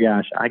where, oh my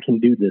gosh, I can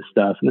do this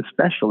stuff. And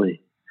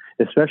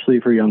especially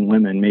for young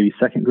women, maybe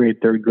second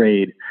grade, third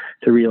grade,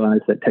 to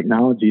realize that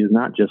technology is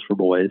not just for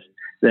boys,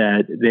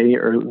 that they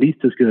are at least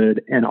as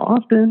good and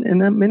often, and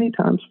then many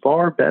times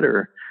far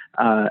better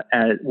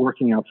at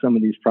working out some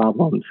of these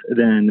problems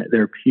than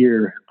their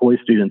peer boy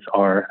students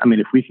are. I mean,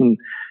 if we can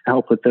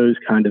help with those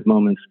kind of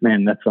moments,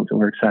 man, that's something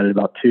we're excited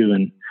about too.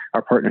 And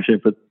our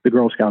partnership with the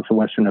Girl Scouts of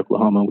Western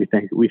Oklahoma, we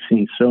think we've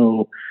seen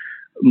so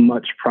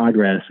much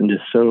progress and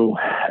just so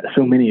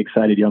many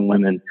excited young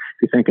women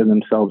who think of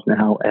themselves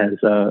now as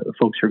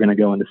folks who are going to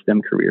go into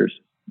STEM careers.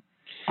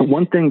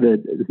 One thing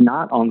that is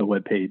not on the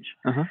webpage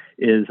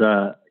is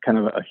kind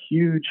of a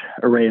huge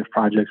array of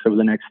projects over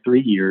the next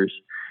 3 years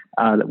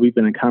that we've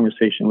been in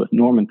conversation with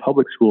Norman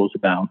Public Schools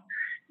about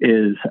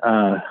is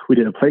we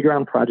did a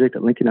playground project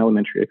at Lincoln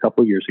Elementary a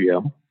couple of years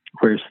ago,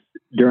 where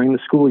during the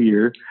school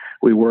year,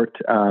 we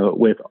worked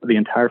with the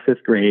entire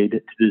fifth grade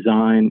to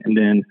design and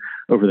then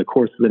over the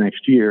course of the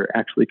next year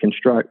actually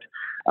construct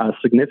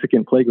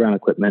significant playground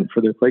equipment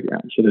for their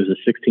playground. So there's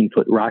a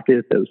 16-foot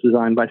rocket that was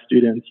designed by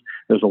students.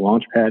 There's a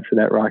launch pad for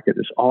that rocket.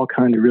 There's all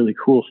kind of really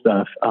cool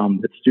stuff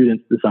that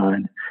students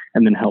designed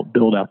and then helped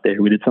build out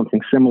there. We did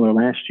something similar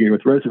last year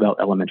with Roosevelt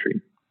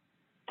Elementary.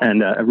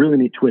 And a really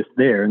neat twist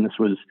there, and this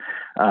was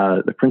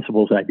the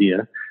principal's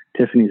idea,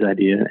 Tiffany's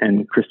idea,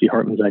 and Christy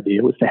Hartman's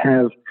idea, was to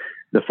have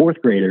the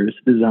fourth graders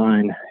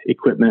design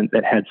equipment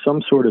that had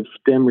some sort of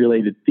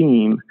STEM-related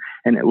theme,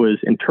 and it was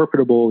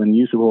interpretable and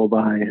usable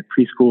by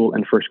preschool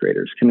and first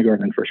graders,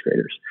 kindergarten and first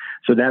graders.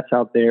 So that's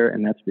out there,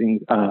 and that's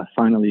being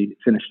finally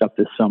finished up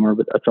this summer,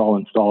 but that's all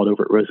installed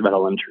over at Roosevelt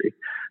Elementary.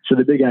 So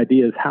the big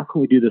idea is, how can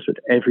we do this with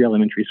every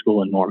elementary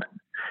school in Norman?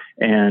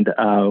 And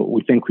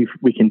we think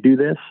we can do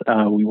this.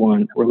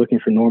 We're looking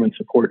for Norman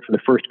support for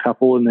the first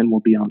couple, and then we'll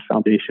be on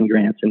foundation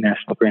grants and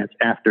national grants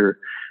after.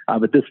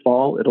 But this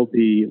fall, it'll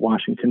be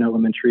Washington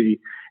Elementary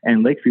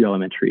and Lakeview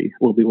Elementary.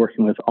 We'll be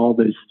working with all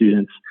those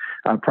students,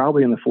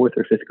 probably in the fourth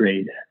or fifth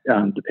grade,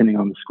 depending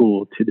on the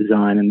school, to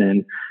design. And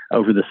then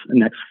over this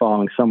next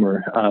fall and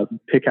summer,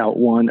 pick out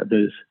one of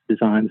those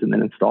designs and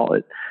then install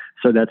it.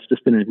 So that's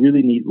just been a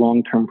really neat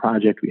long-term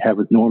project we have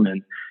with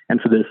Norman.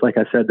 And for this, like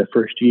I said, the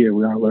first year,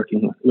 we are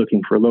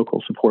looking for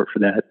local support for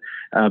that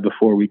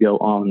before we go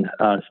on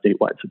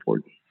statewide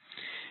support.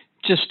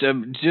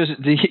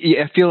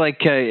 I feel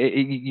like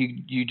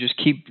you just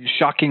keep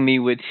shocking me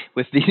with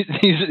these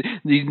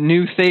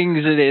new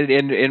things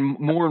and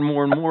more and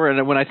more and more.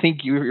 And when I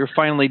think you're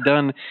finally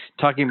done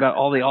talking about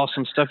all the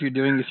awesome stuff you're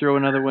doing, you throw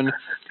another one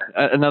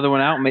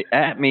out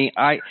at me.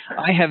 I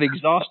have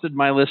exhausted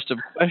my list of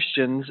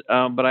questions,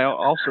 but I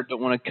also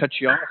don't want to cut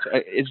you off.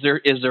 Is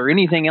there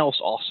anything else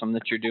awesome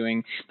that you're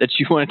doing that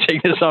you want to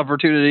take this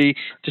opportunity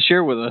to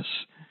share with us?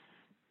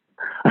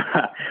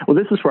 Well,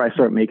 this is where I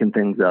start making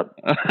things up.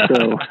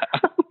 So,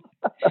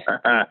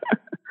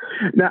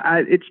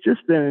 it's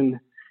just been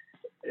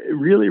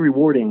really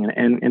rewarding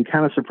and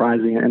kind of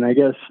surprising. And I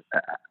guess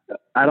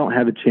I don't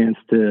have a chance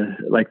to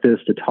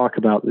talk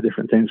about the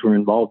different things we're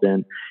involved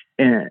in.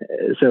 And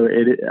so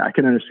I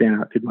can understand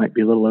how it might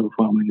be a little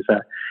overwhelming,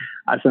 because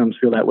I sometimes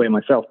feel that way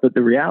myself. But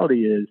the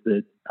reality is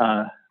that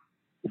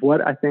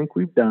what I think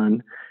we've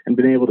done and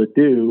been able to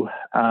do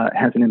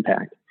has an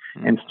impact.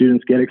 And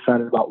students get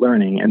excited about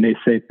learning, and they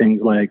say things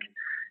like,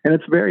 and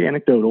it's very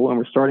anecdotal, and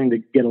we're starting to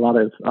get a lot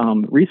of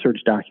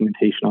research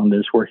documentation on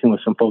this, working with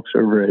some folks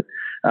over at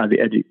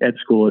the Ed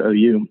School at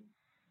OU.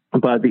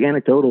 But the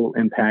anecdotal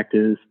impact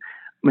is,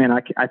 man,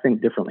 I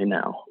think differently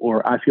now,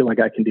 or I feel like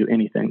I can do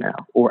anything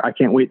now, or I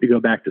can't wait to go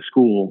back to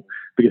school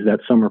because that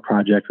summer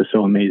project was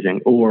so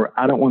amazing, or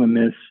I don't want to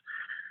miss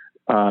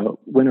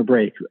winter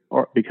break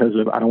because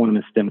I don't want to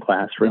miss STEM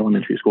class for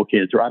elementary school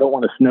kids, or I don't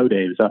want to snow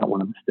days. I don't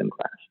want to miss STEM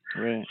class.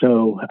 Right.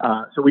 So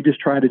we just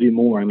try to do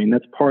more. I mean,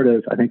 that's part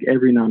of, I think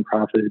every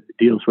nonprofit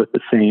deals with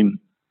the same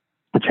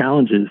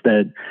challenges,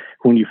 that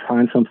when you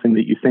find something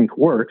that you think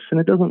works, and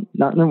it doesn't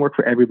work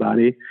for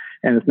everybody,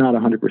 and it's not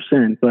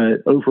 100%,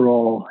 but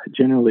overall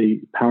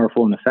generally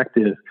powerful and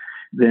effective,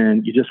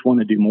 then you just want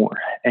to do more.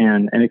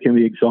 And it can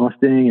be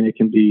exhausting, and it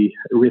can be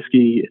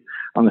risky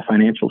on the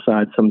financial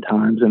side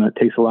sometimes, and it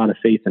takes a lot of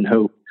faith and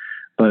hope.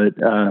 But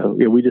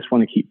we just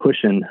want to keep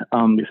pushing,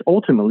 because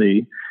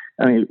ultimately,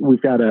 I mean,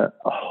 we've got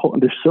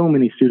there's so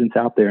many students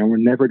out there, and we're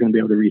never going to be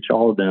able to reach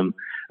all of them.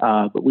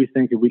 But we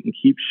think if we can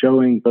keep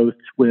showing, both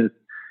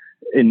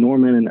in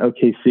Norman and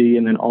OKC,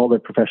 and then all the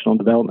professional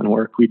development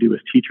work we do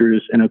with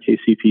teachers and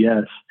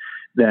OKCPS,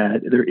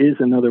 that there is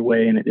another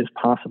way, and it is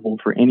possible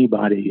for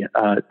anybody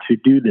to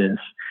do this,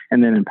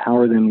 and then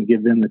empower them and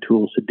give them the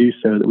tools to do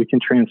so, that we can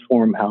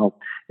transform how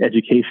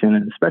education,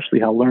 and especially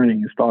how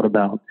learning, is thought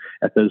about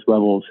at those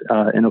levels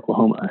in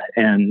Oklahoma.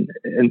 And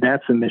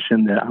that's a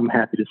mission that I'm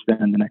happy to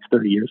spend the next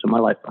 30 years of my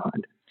life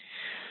behind.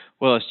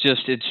 Well,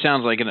 it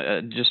sounds like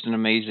just an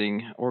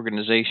amazing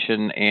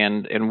organization,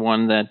 and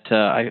one that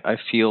I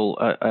feel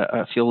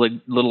a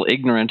little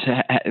ignorant,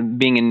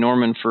 being in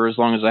Norman for as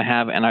long as I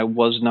have, and I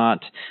was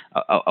not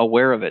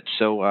aware of it.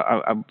 So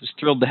I was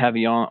thrilled to have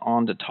you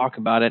on to talk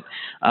about it.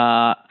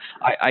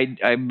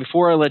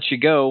 Before I let you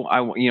go,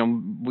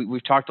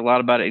 we've talked a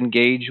lot about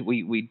Engage.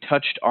 We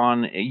touched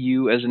on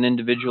you as an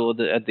individual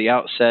at the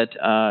outset.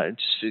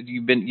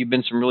 You've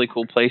been some really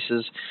cool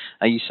places.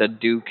 You said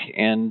Duke,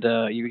 and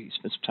you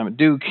spent some time at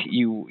Duke,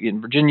 you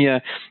in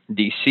Virginia,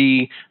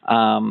 DC.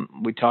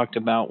 We talked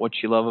about what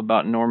you love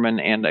about Norman,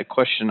 and a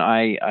question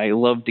I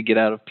love to get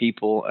out of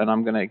people, and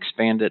I'm going to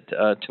expand it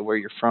to where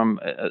you're from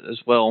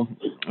as well.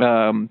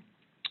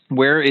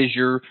 Where is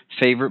your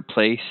favorite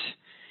place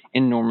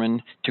in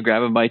Norman to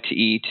grab a bite to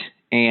eat,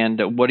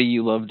 and what do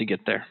you love to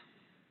get there?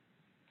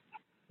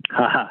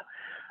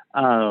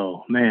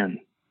 Oh,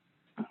 man.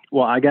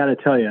 Well, I got to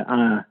tell you,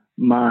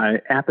 my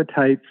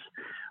appetites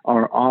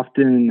are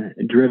often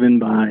driven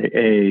by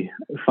a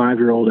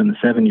 5-year-old and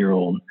a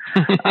 7-year-old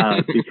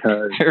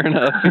because fair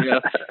enough. Yeah.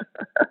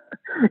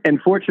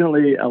 And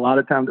fortunately, a lot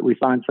of times we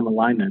find some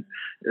alignment.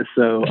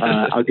 So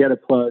I'll get a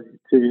plug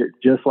to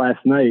just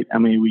last night. I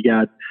mean, we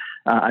got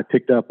I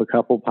picked up a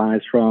couple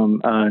pies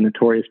from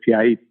Notorious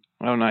P.I.E.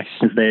 Oh, nice.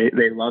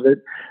 They love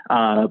it.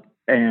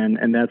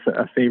 And that's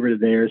a favorite of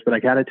theirs. But I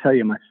got to tell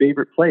you, my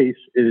favorite place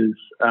is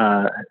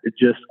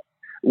just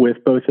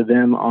with both of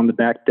them on the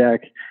back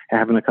deck,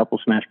 having a couple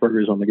smash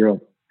burgers on the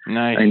grill.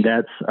 Nice. And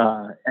that's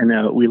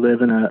we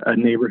live in a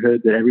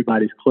neighborhood that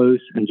everybody's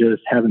close, and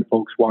just having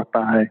folks walk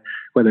by,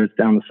 whether it's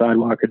down the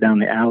sidewalk or down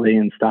the alley,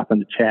 and stopping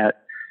to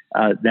chat,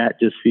 that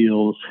just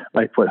feels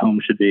like what home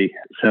should be.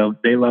 So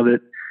they love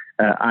it.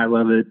 I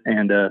love it.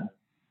 And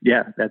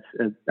that's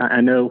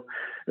I know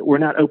we're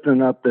not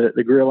opening up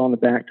the grill on the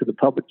back to the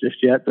public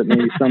just yet, but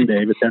maybe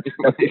someday. But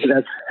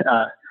that's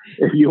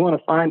if you want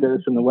to find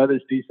us and the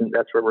weather's decent,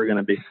 that's where we're going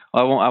to be.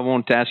 I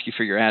won't ask you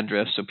for your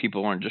address, so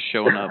people aren't just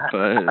showing up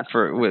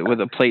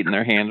with a plate in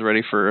their hands,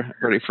 ready for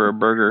a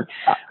burger.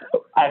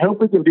 I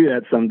hope we can do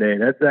that someday.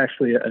 That's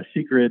actually a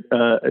secret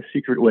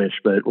wish,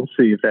 but we'll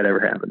see if that ever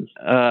happens.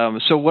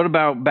 So what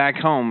about back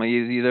home?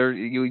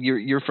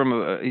 You're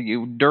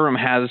from Durham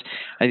has,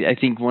 I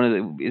think one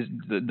of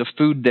the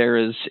food there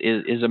is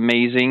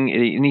amazing.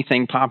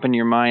 Anything pop in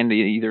your mind,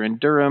 either in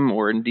Durham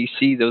or in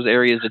DC, those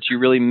areas that you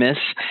really miss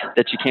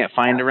that you can't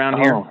find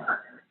around here?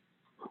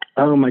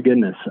 Oh my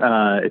goodness.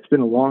 It's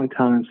been a long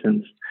time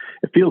since,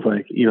 it feels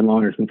like even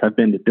longer since I've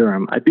been to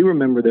Durham. I do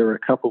remember there were a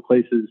couple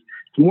places.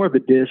 It's more of a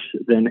dish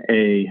than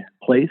a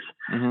place,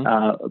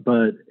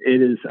 but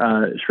it is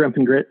shrimp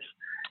and grits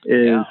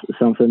is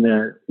something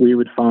that we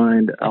would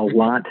find a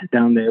lot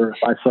down there. If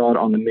I saw it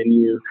on the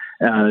menu,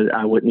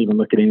 I wouldn't even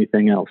look at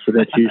anything else. So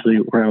that's usually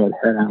where I would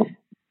head out,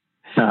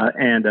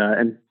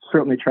 and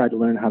certainly tried to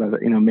learn how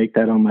to make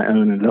that on my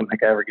own. And I don't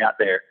think I ever got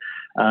there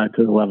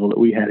to the level that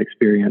we had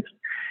experienced.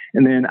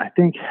 And then I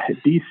think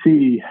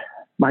DC.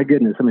 My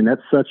goodness, I mean,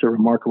 that's such a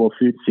remarkable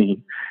food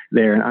scene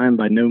there, and I'm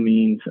by no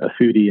means a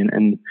foodie.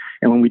 And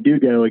when we do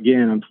go,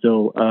 again, I'm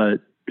still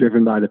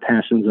driven by the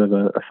passions of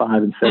a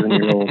 5 and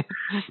 7-year-old.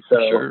 So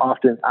sure.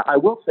 Often, I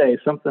will say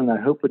something that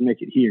I hope would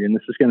make it here, and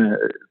this is going to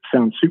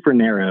sound super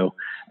narrow,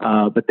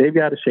 but they've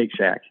got a Shake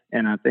Shack,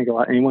 and I think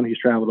anyone who's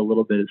traveled a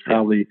little bit has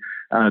probably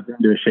been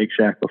to a Shake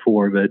Shack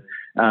before, but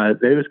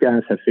those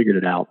guys have figured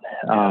it out,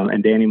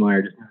 and Danny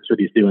Meyer just knows what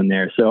he's doing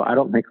there. So I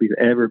don't think we've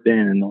ever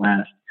been in the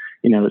last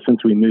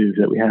since we moved,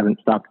 that we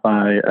haven't stopped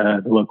by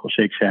the local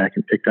Shake Shack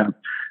and picked up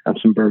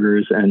some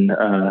burgers and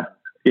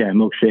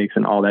milkshakes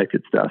and all that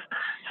good stuff.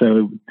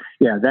 So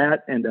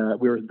that, and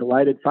we were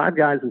delighted. Five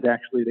Guys is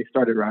actually, they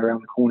started right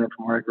around the corner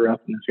from where I grew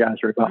up, and those guys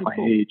are about my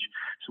age.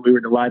 So we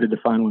were delighted to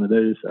find one of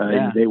those.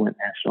 They went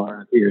national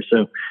around here.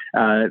 So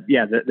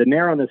the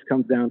narrowness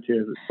comes down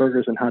to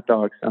burgers and hot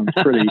dogs. Sounds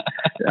pretty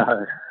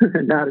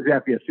not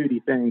exactly a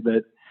foodie thing,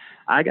 but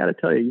I got to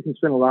tell you, you can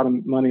spend a lot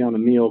of money on a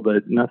meal,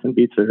 but nothing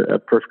beats a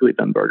perfectly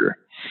done burger.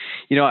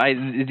 You were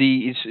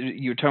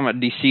talking about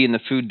DC and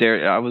the food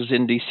there. I was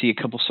in DC a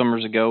couple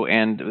summers ago,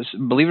 and it was,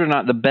 believe it or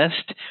not, the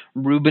best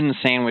Reuben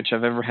sandwich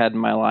I've ever had in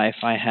my life.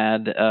 I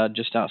had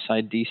just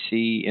outside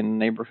DC in the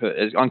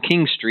neighborhood on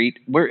King Street.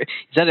 Where is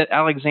that, at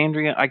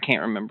Alexandria? I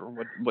can't remember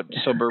what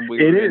suburb we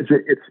were in. It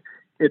is.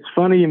 It's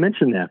funny you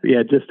mentioned that. But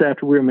yeah, just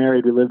after we were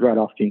married, we lived right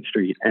off King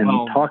Street. And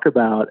talk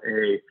about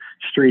a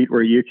street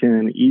where you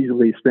can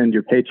easily spend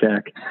your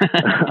paycheck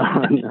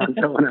on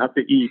going out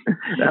to eat.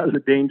 That was a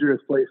dangerous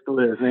place to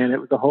live, man.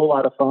 It was a whole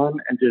lot of fun,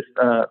 and just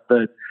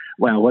but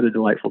wow, what a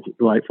delightful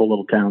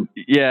little town.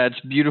 Yeah, it's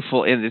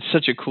beautiful, and it's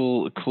such a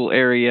cool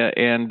area.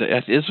 And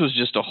this was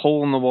just a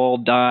hole in the wall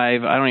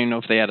dive. I don't even know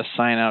if they had a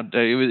sign out.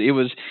 It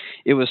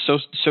was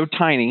so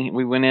tiny.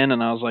 We went in,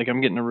 and I was like, I'm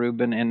getting a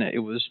Reuben, and it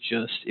was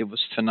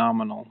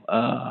phenomenal.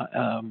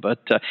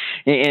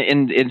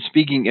 And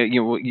speaking,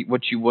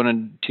 what you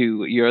wanted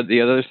to,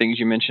 the other things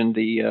you mentioned.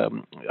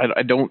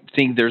 I don't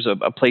think there's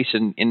a place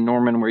in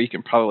Norman where you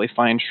can probably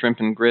find shrimp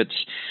and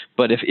grits.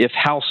 But if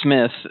Hal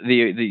Smith,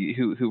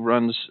 who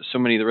runs so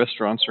many of the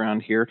restaurants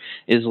around here,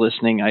 is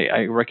listening,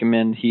 I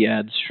recommend he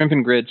adds shrimp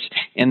and grits,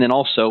 and then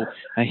also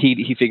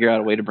he figured out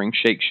a way to bring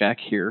Shake Shack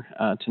here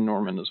to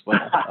Norman as well.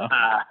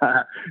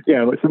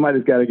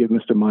 Somebody's got to give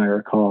Mr. Meyer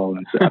a call,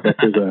 and so I bet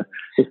there's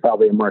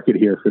probably a market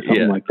here for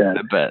something like that.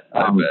 I bet.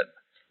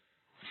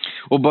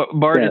 Well,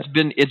 Bart,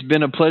 it's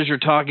been a pleasure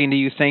talking to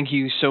you. Thank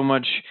you so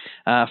much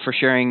for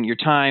sharing your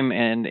time,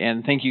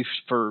 and thank you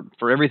for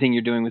everything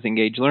you're doing with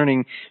Engage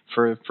Learning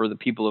for the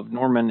people of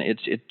Norman.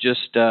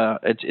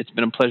 It's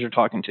been a pleasure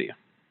talking to you.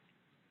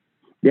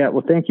 Yeah,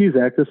 well, thank you,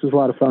 Zach. This was a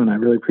lot of fun. I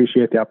really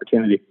appreciate the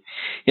opportunity.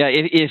 Yeah,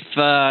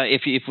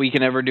 if we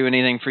can ever do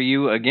anything for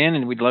you again,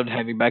 and we'd love to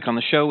have you back on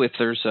the show. If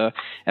there's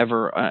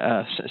ever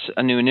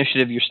a new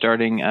initiative you're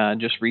starting,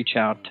 just reach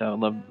out.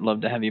 Love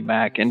to have you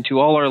back. And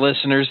to all our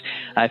listeners,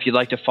 if you'd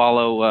like to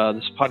follow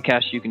this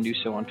podcast, you can do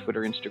so on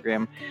Twitter,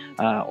 Instagram,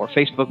 or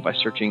Facebook by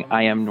searching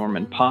I Am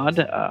Norman Pod.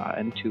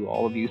 And to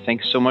all of you,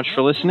 thanks so much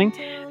for listening,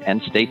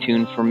 and stay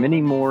tuned for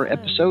many more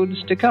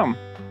episodes to come.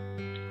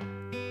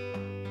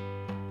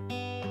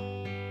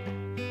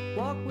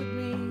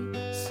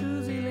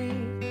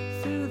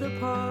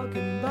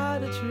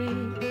 tree.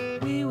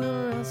 We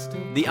will rest.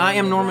 The I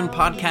Am Norman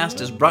podcast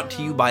is brought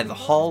to you by The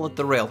Hall at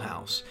the Rail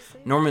House,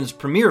 Norman's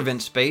premier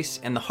event space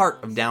in the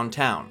heart of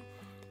downtown.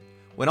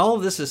 When all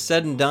of this is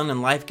said and done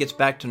and life gets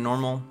back to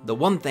normal, the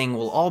one thing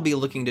we'll all be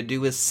looking to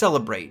do is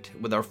celebrate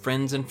with our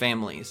friends and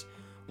families.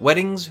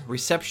 Weddings,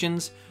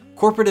 receptions,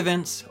 corporate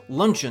events,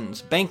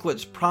 luncheons,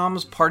 banquets,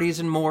 proms, parties,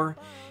 and more.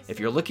 If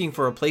you're looking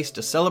for a place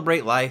to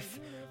celebrate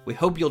life, we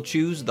hope you'll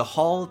choose The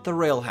Hall at the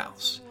Rail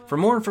House. For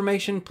more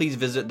information, please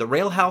visit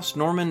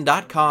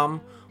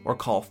therailhousenorman.com or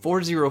call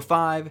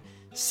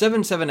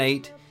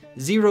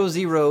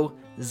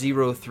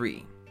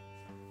 405-778-0003.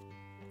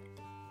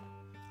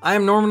 I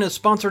Am Norman is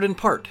sponsored in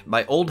part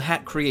by Old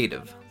Hat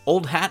Creative.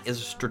 Old Hat is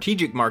a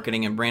strategic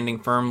marketing and branding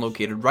firm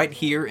located right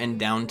here in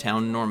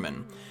downtown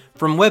Norman.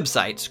 From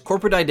websites,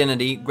 corporate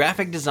identity,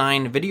 graphic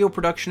design, video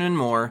production, and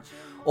more,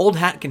 Old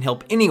Hat can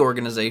help any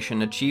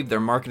organization achieve their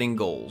marketing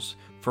goals.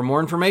 For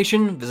more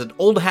information, visit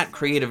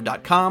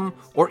oldhatcreative.com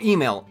or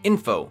email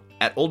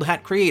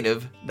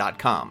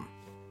info@oldhatcreative.com.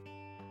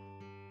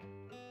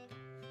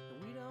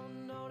 We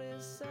don't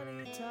notice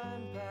any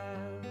time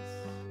pass.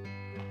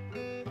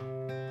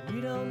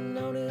 We don't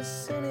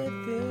notice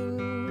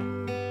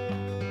anything.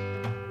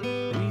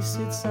 We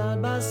sit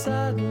side by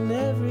side in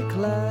every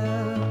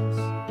class.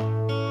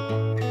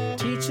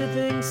 Teacher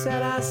thinks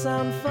that I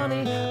sound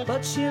funny,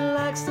 but she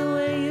likes the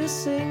way you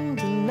sing.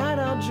 Tonight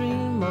I'll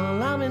dream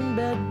while I'm in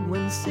bed,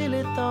 when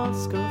silly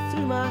thoughts go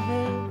through my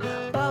head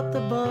about the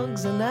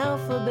bugs and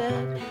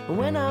alphabet. And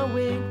when I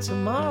wake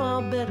tomorrow,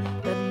 I'll bet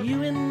that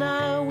you and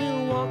I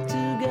will walk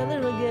together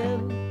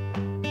again.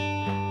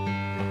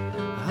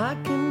 I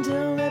can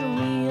tell that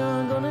we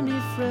are gonna be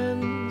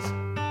friends.